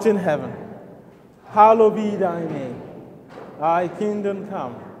 who art in heaven, hallowed be thy name. Thy kingdom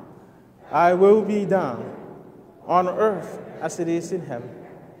come, thy will be done, on earth as it is in heaven.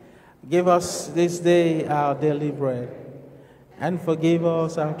 Give us this day our daily bread, and forgive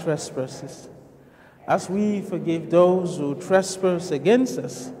us our trespasses, as we forgive those who trespass against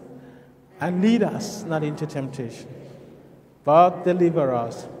us. And lead us not into temptation, but deliver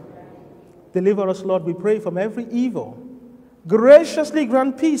us. Deliver us, Lord, we pray, from every evil. Graciously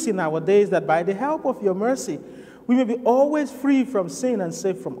grant peace in our days, that by the help of your mercy, we may be always free from sin and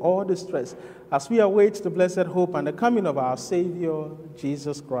safe from all distress, as we await the blessed hope and the coming of our Savior,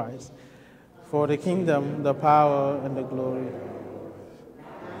 Jesus Christ. For the kingdom, the power, and the glory.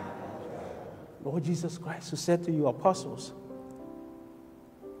 Lord Jesus Christ, who said to your apostles,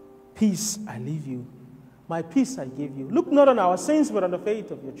 peace I leave you, my peace I give you. Look not on our sins, but on the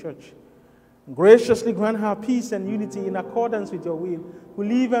faith of your church. Graciously grant her peace and unity in accordance with your will, who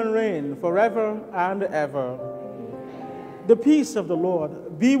live and reign forever and ever. The peace of the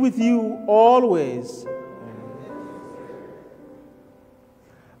Lord be with you always.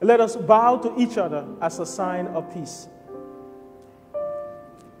 Let us bow to each other as a sign of peace.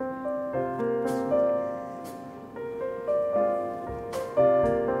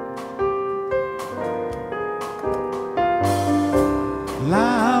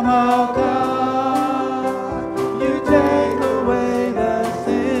 Lamb of God, you take away the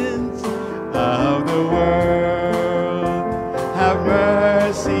sins of the world. Have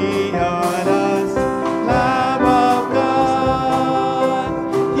mercy on us. Lamb of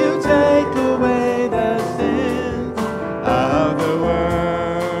God, you take away the sins of the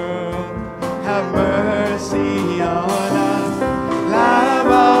world. Have mercy on us. Lamb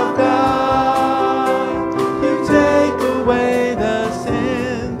of God, you take away the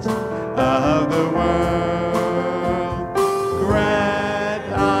sins of the world. Grant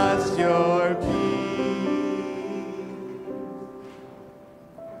us your peace.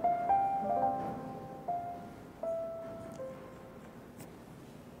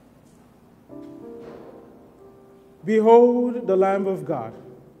 Behold the Lamb of God.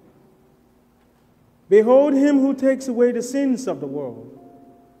 Behold him who takes away the sins of the world.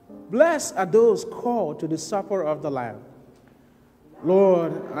 Blessed are those called to the supper of the Lamb.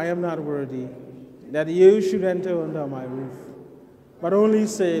 Lord, I am not worthy that you should enter under my roof, but only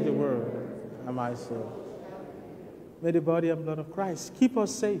say the word, and my soul. May the body and blood of Christ keep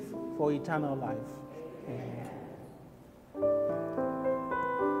us safe for eternal life. Amen.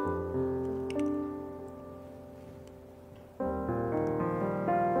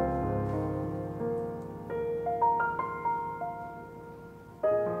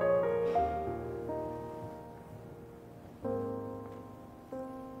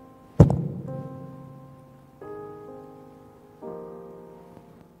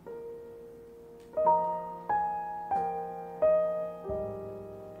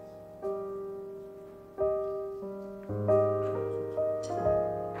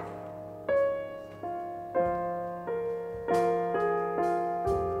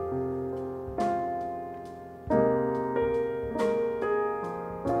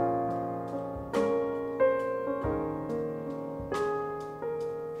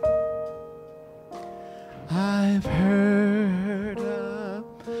 I've heard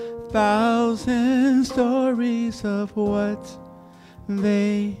 1,000 stories of what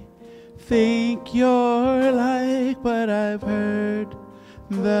they think you're like, but I've heard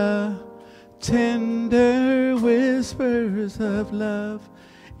the tender whispers of love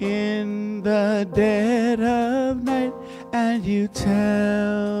in the dead of night, and you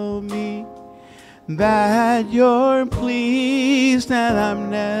tell me that you're pleased and I'm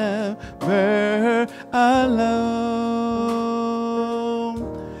never alone.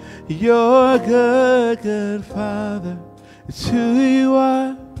 You're a good, good Father. It's who you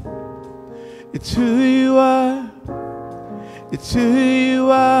are. It's who you are. It's who you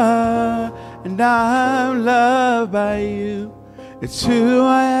are. And I'm loved by you. It's who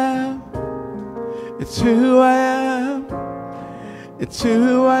I am. It's who I am. It's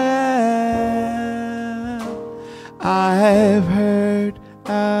who I am. I've heard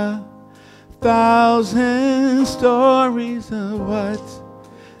 1,000 stories of what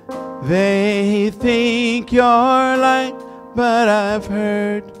they think you're like, but I've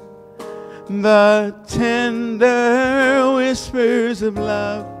heard the tender whispers of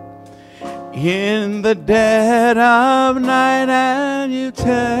love in the dead of night, and you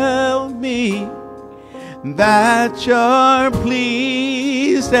tell me that you're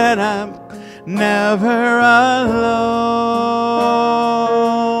pleased and I'm never alone.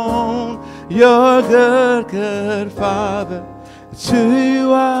 You're a good, good Father. It's who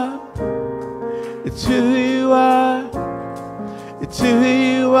you are. It's who you are. It's who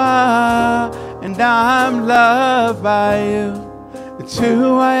you are. And I'm loved by you. It's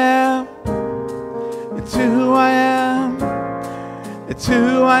who I am. It's who I am. It's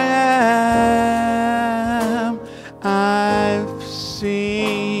who I am. I've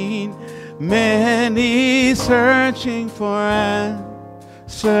seen many searching for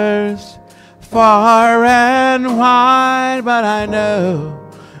answers far and wide, but I know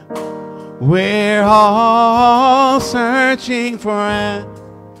we're all searching for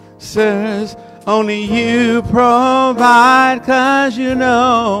answers. Only you provide, 'cause you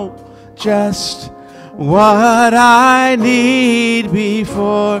know just what I need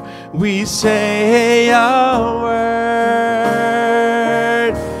before we say a word.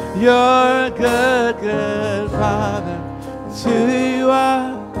 You're a good, good Father. It's who you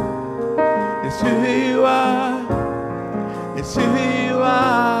are. It's who you are. It's who you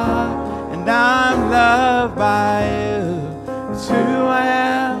are. And I'm loved by you. It's who I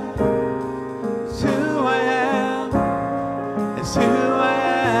am. It's who I am. It's who I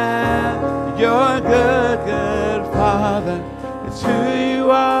am. You're a good, good Father. It's who you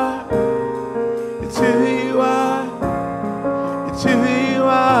are. It's who you are. It's who you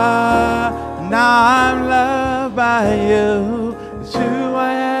are. And I'm loved by you. It's who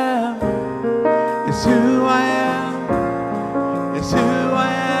I am. It's who I am. It's who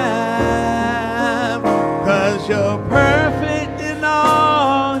I am. 'Cause you're perfect in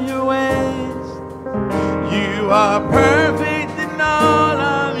all your ways. You are perfect in all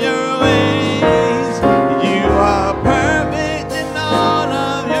of your ways. You are perfect in all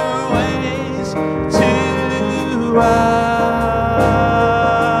of your ways to us.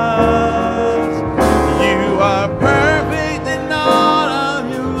 You are perfect in all of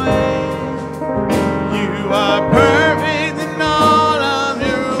your ways. You are perfect in all of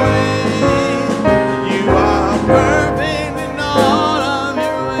your ways. You are perfect in all of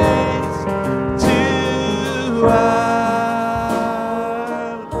your ways to us.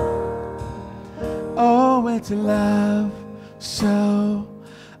 Oh, it's a love so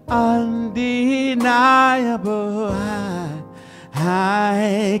undeniable.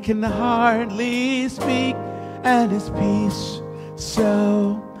 I can hardly speak, and His peace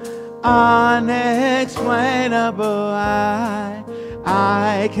so unexplainable.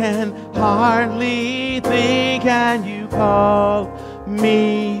 I can hardly think, and you call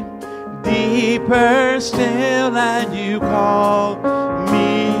me deeper still, and you call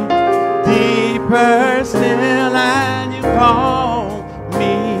me deeper still, and you call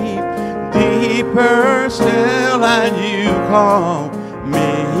me deeper still, and you call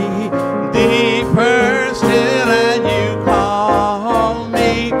me deeper still, and you call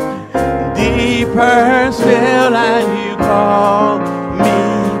me deeper still, and you call me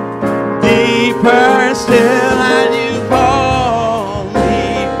deeper still, and you call me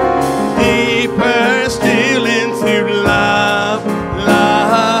deeper still into love, love.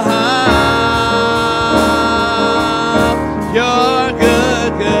 You're a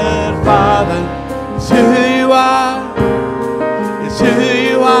good, good Father. It's who you are. It's who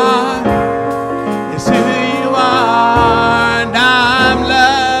you are. It's who you are. And I'm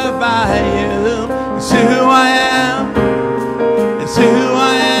loved by you. It's who I am.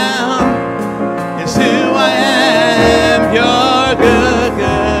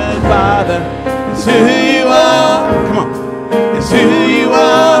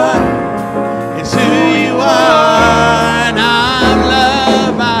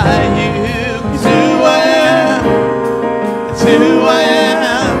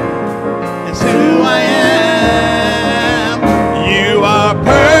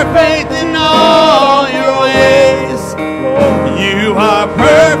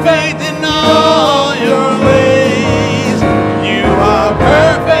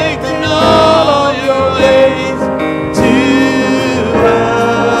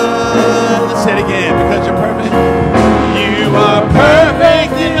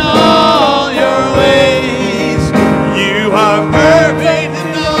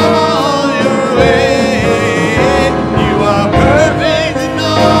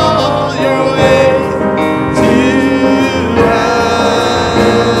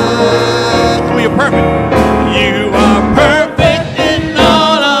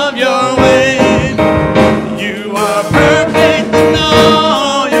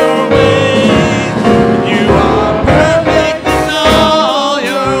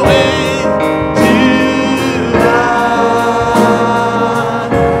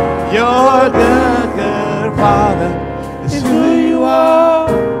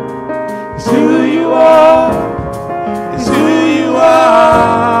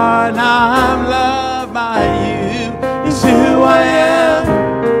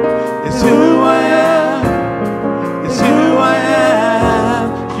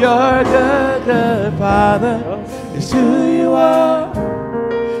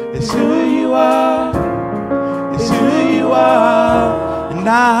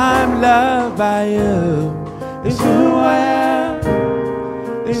 loved by you. It's who I am.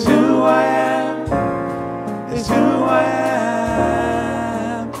 It's who I am. It's who I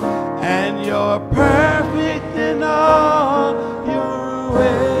am. And you're perfect in all your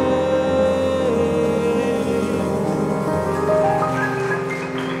ways.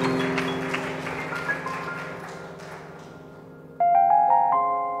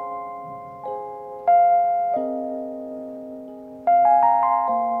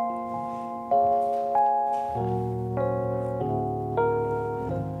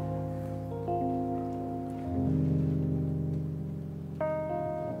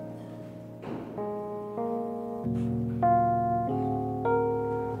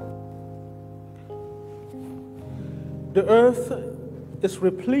 The earth is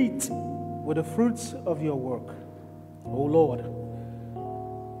replete with the fruits of your work, O Lord.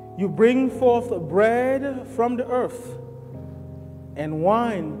 You bring forth bread from the earth and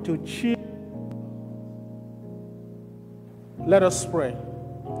wine to cheer. Let us pray.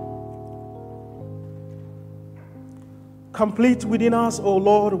 Complete within us, O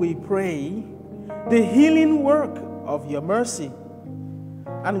Lord, we pray, the healing work of your mercy,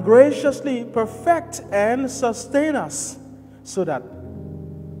 and graciously perfect and sustain us, so that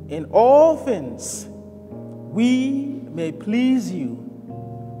in all things we may please you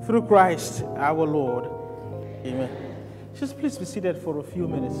through Christ our Lord. Amen. Just please be seated for a few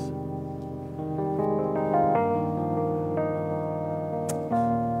minutes.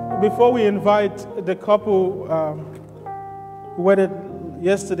 Before we invite the couple who wedded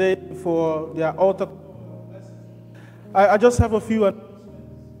yesterday for their altar, I just have a few.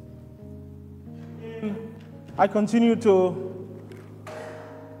 I continue to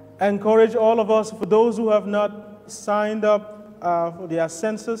encourage all of us, for those who have not signed up for their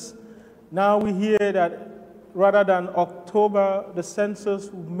census. Now we hear that rather than October, the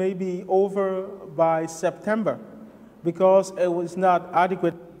census may be over by September because it was not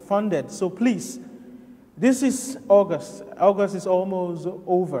adequately funded. So please, this is August. August is almost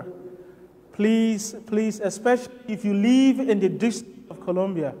over. Please, especially if you live in the District of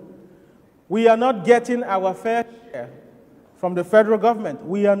Columbia, we are not getting our fair share from the federal government.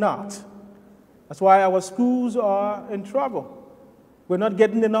 We are not. That's why our schools are in trouble. We're not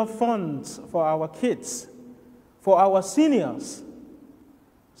getting enough funds for our kids, for our seniors.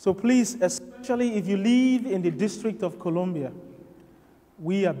 So please, especially if you live in the District of Columbia,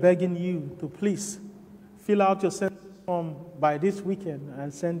 we are begging you to please fill out your census form by this weekend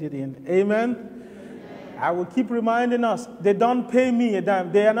and send it in. Amen? I will keep reminding us, they don't pay me a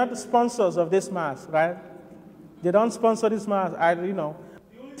dime. They are not the sponsors of this mass, right? They don't sponsor this mass. The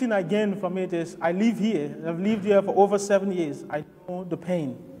only thing I gain from it is I live here. I've lived here for over 7 years. I know the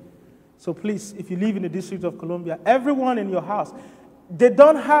pain. So please, if you live in the District of Columbia, everyone in your house, they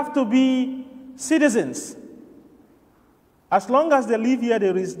don't have to be citizens. As long as they live here,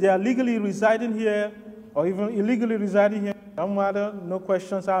 they are legally residing here, or even illegally residing here, no matter, no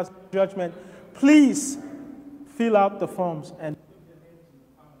questions asked, judgment. Please fill out the forms and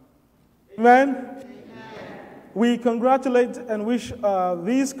Amen. We congratulate and wish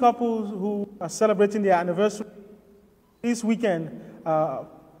these couples who are celebrating their anniversary this weekend,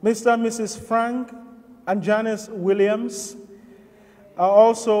 Mr. and Mrs. Frank and Janice Williams,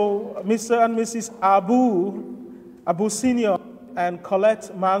 also Mr. and Mrs. Abu Senior and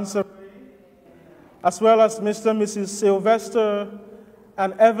Colette Mansour, as well as Mr. and Mrs. Sylvester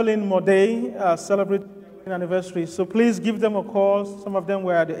and Evelyn Modey celebrating their anniversary. So please give them a call. Some of them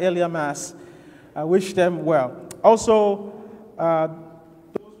were at the earlier mass. I wish them well. Also, those who are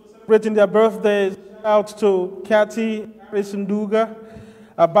celebrating their birthdays, shout out to Kathy Harrison-Duga,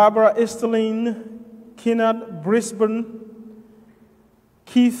 Barbara Esterline, Kenneth Brisbane,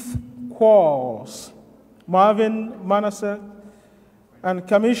 Keith Qualls, Marvin Manasseh, and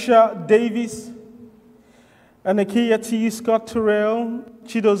Kamisha Davis, and Nakia T. Scott Terrell,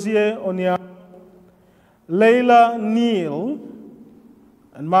 Chidozie Onyao, Layla Neal,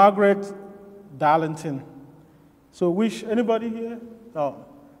 and Margaret Darlington. So wish anybody here? No.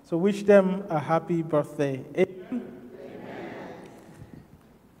 So wish them a happy birthday. Amen. Amen.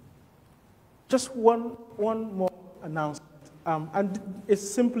 Just one more announcement. And it's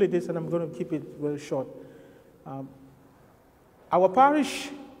simply this, and I'm going to keep it very short. Our parish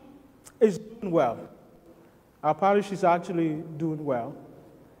is doing well. Our parish is actually doing well.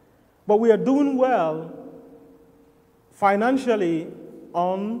 But we are doing well financially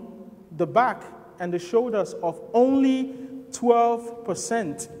on the back and the shoulders of only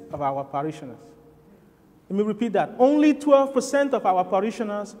 12% of our parishioners. Let me repeat that. Only 12% of our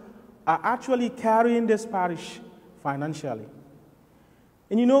parishioners are actually carrying this parish financially.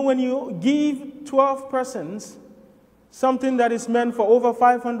 And you know, when you give 12 persons something that is meant for over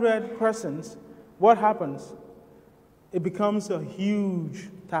 500 persons, what happens? It becomes a huge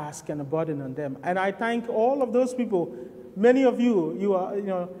task and a burden on them. And I thank all of those people. Many of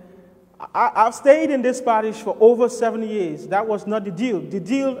you, I've stayed in this parish for over 7 years. That was not the deal. The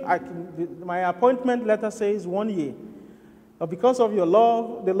deal, my appointment letter says 1 year. But because of your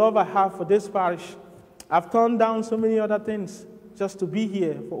love, the love I have for this parish, I've turned down so many other things just to be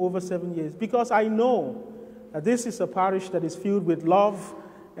here for over 7 years. Because I know that this is a parish that is filled with love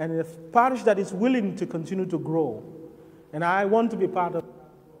and a parish that is willing to continue to grow. And I want to be part of it,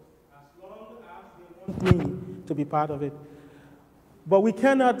 as long as they want me to be part of it. But we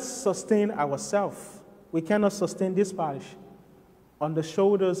cannot sustain ourselves. We cannot sustain this parish on the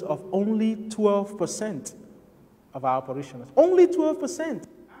shoulders of only 12% of our parishioners. Only 12%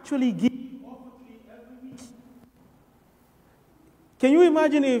 actually give offering every week. Can you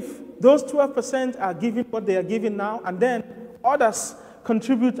imagine if those 12% are giving what they are giving now, and then others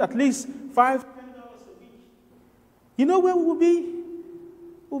contribute at least $5 to $10 a week? You know where we will be?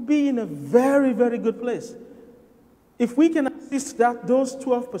 We'll be in a very, very good place. If we can assist those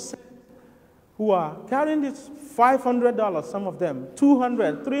 12% who are carrying this $500, some of them,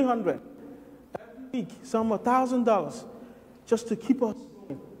 $200, $300 every week, some $1,000, just to keep us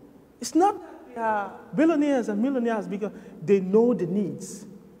going. It's not that they are billionaires and millionaires, because they know the needs.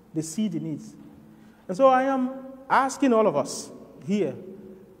 They see the needs. And so I am asking all of us here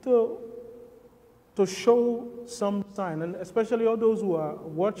to show some sign, and especially all those who are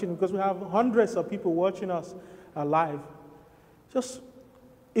watching, because we have hundreds of people watching us live. Just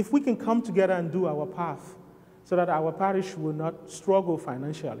if we can come together and do our path so that our parish will not struggle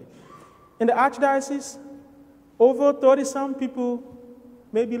financially. In the Archdiocese, over 30-some people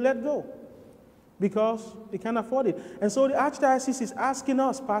may be let go because they can't afford it. And so the Archdiocese is asking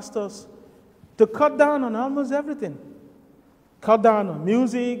us, pastors, to cut down on almost everything. Cut down on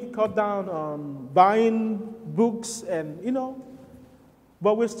music, cut down on buying books, and,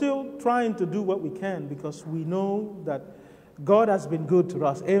 but we're still trying to do what we can because we know that God has been good to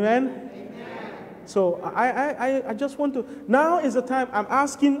us. Amen? Amen. So I just want to, now is the time I'm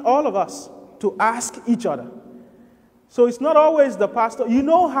asking all of us to ask each other. So it's not always the pastor. You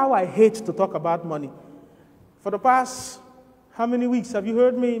know how I hate to talk about money. For the past, how many weeks have you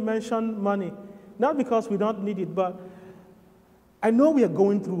heard me mention money? Not because we don't need it, but I know we are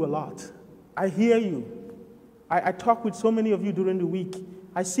going through a lot. I hear you. I talk with so many of you during the week.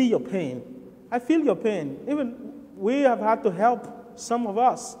 I see your pain. I feel your pain. Even we have had to help some of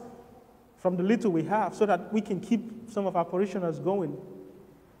us from the little we have so that we can keep some of our parishioners going.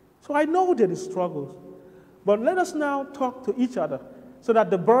 So I know there is struggles. But let us now talk to each other so that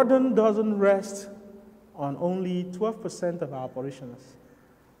the burden doesn't rest on only 12% of our parishioners.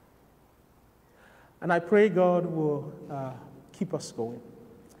 And I pray God will keep us going.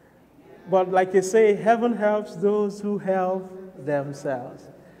 But like they say, heaven helps those who help themselves.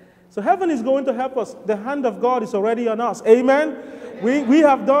 So heaven is going to help us. The hand of God is already on us. Amen? We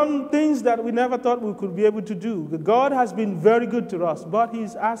have done things that we never thought we could be able to do. God has been very good to us, but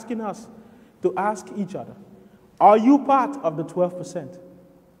He's asking us to ask each other, are you part of the 12%?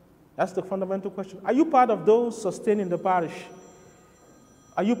 That's the fundamental question. Are you part of those sustaining the parish?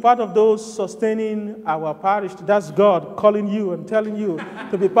 Are you part of those sustaining our parish? That's God calling you and telling you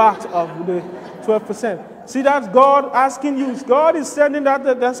to be part of the 12%. See, that's God asking you. God is sending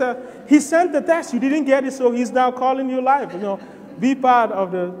that. He sent the test. You didn't get it, so He's now calling you live. Be part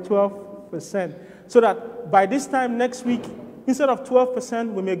of the 12%. So that by this time next week, instead of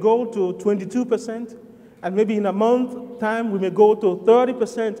 12%, we may go to 22%. And maybe in a month time, we may go to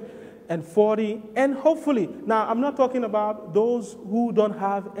 30%. And 40, and hopefully, now I'm not talking about those who don't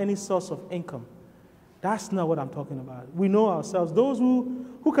have any source of income. That's not what I'm talking about. We know ourselves. Those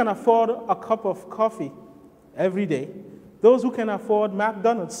who can afford a cup of coffee every day. Those who can afford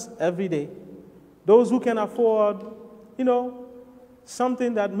McDonald's every day. Those who can afford,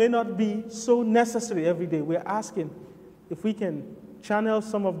 something that may not be so necessary every day. We're asking if we can channel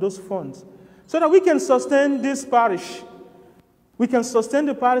some of those funds so that we can sustain this parish. We can sustain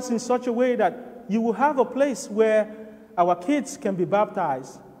the parish in such a way that you will have a place where our kids can be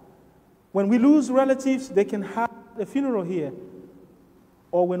baptized. When we lose relatives, they can have a funeral here.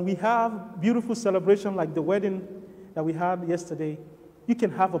 Or when we have beautiful celebration like the wedding that we had yesterday, you can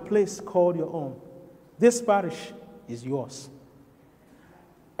have a place called your own. This parish is yours.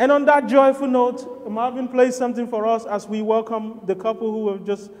 And on that joyful note, Marvin plays something for us as we welcome the couple who have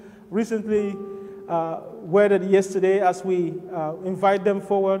just recently wedded yesterday, as we invite them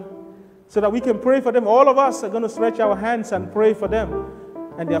forward so that we can pray for them. All of us are going to stretch our hands and pray for them.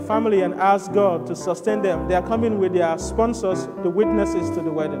 and their family and ask God to sustain them. They are coming with their sponsors, the witnesses to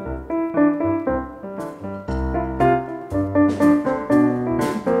the wedding.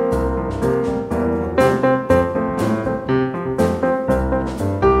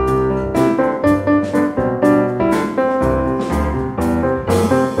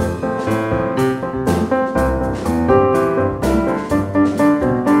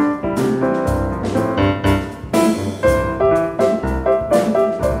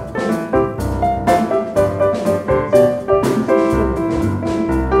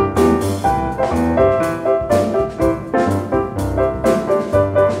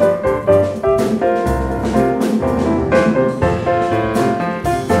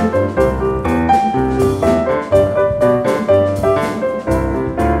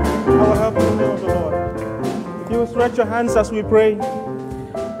 Stretch your hands as we pray.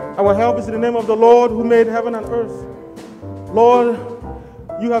 Our help is in the name of the Lord who made heaven and earth. Lord,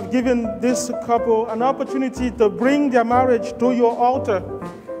 you have given this couple an opportunity to bring their marriage to your altar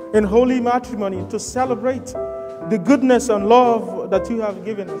in holy matrimony, to celebrate the goodness and love that you have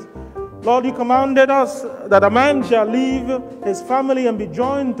given us. Lord, you commanded us that a man shall leave his family and be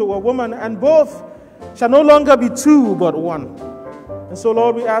joined to a woman, and both shall no longer be two but one. And so,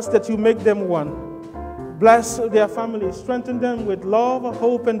 Lord, we ask that you make them one. Bless their families, strengthen them with love,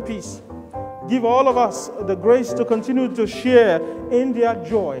 hope, and peace. Give all of us the grace to continue to share in their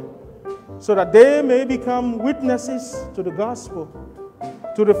joy, so that they may become witnesses to the gospel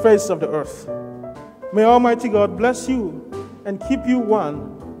to the face of the earth. May Almighty God bless you and keep you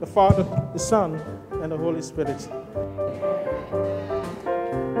one, the Father, the Son, and the Holy Spirit.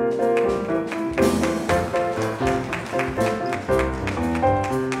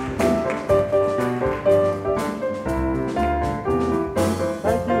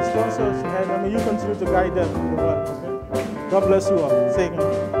 You continue to guide them in the word. Okay? God bless you all. Say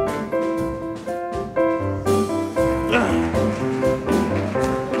amen.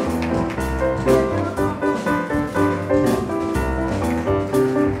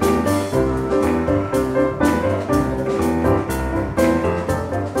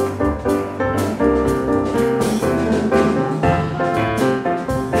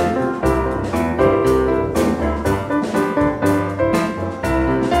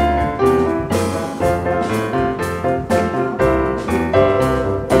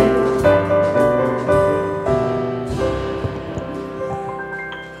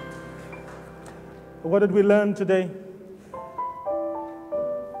 What did we learn today?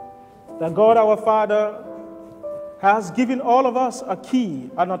 That God our Father has given all of us a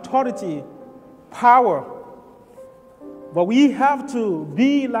key, an authority, power. But we have to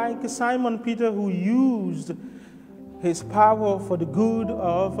be like Simon Peter, who used his power for the good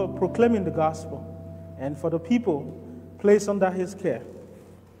of proclaiming the gospel and for the people placed under his care.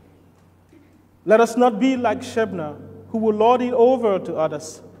 Let us not be like Shebna, who will lord it over to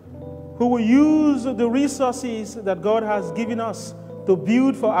others, who will use the resources that God has given us to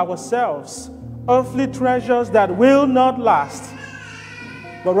build for ourselves earthly treasures that will not last.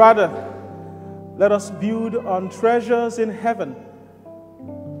 But rather, let us build on treasures in heaven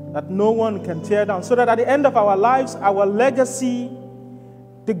that no one can tear down, so that at the end of our lives, our legacy,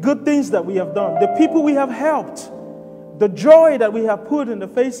 the good things that we have done, the people we have helped, the joy that we have put in the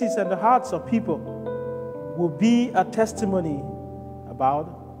faces and the hearts of people will be a testimony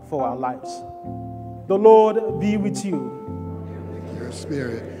about for our lives. The Lord be with you. Your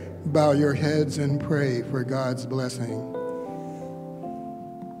spirit. Bow your heads and pray for God's blessing.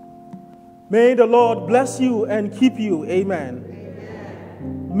 May the Lord bless you and keep you. Amen.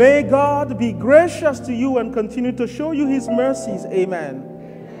 Amen. May God be gracious to you and continue to show you his mercies. Amen.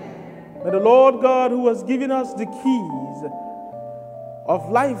 Amen. May the Lord God, who has given us the keys of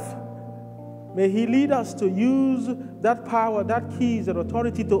life, may he lead us to use that power, that keys, and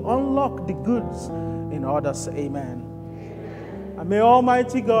authority to unlock the goods in others. Amen. Amen. And may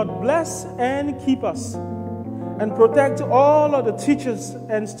Almighty God bless and keep us and protect all of the teachers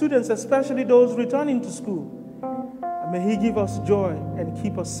and students, especially those returning to school. And may he give us joy and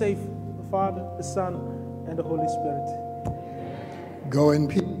keep us safe, the Father, the Son, and the Holy Spirit. Go in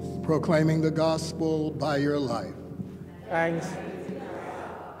peace, proclaiming the gospel by your life. Thanks.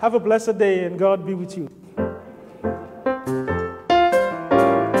 Have a blessed day, and God be with you.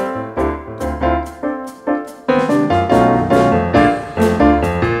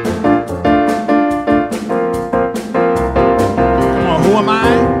 Who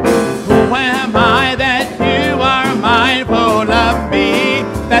am I that you are mindful of me,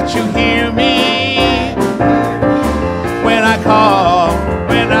 that you hear me when I call,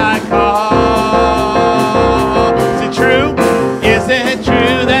 Is it true? Is it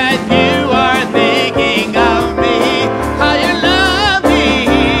true?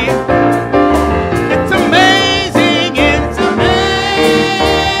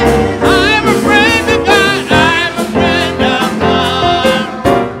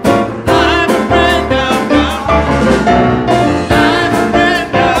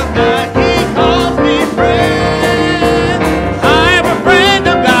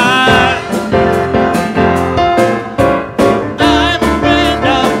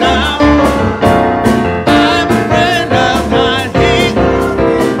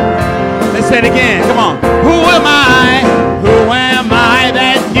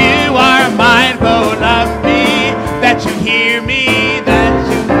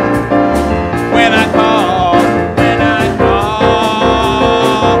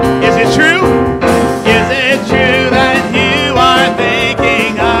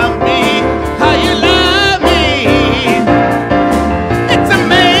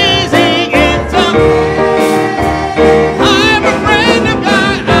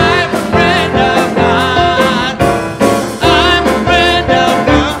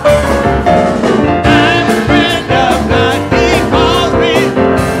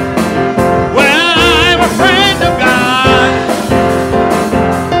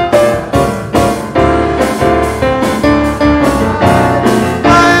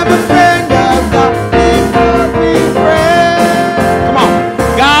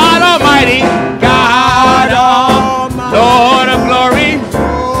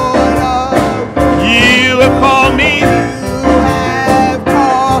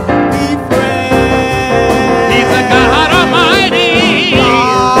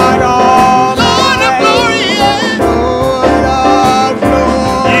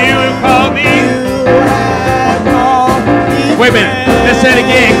 it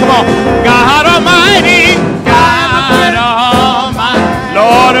again. Come on. God Almighty, God Almighty,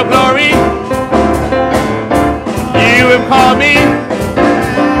 Lord of glory, you have called me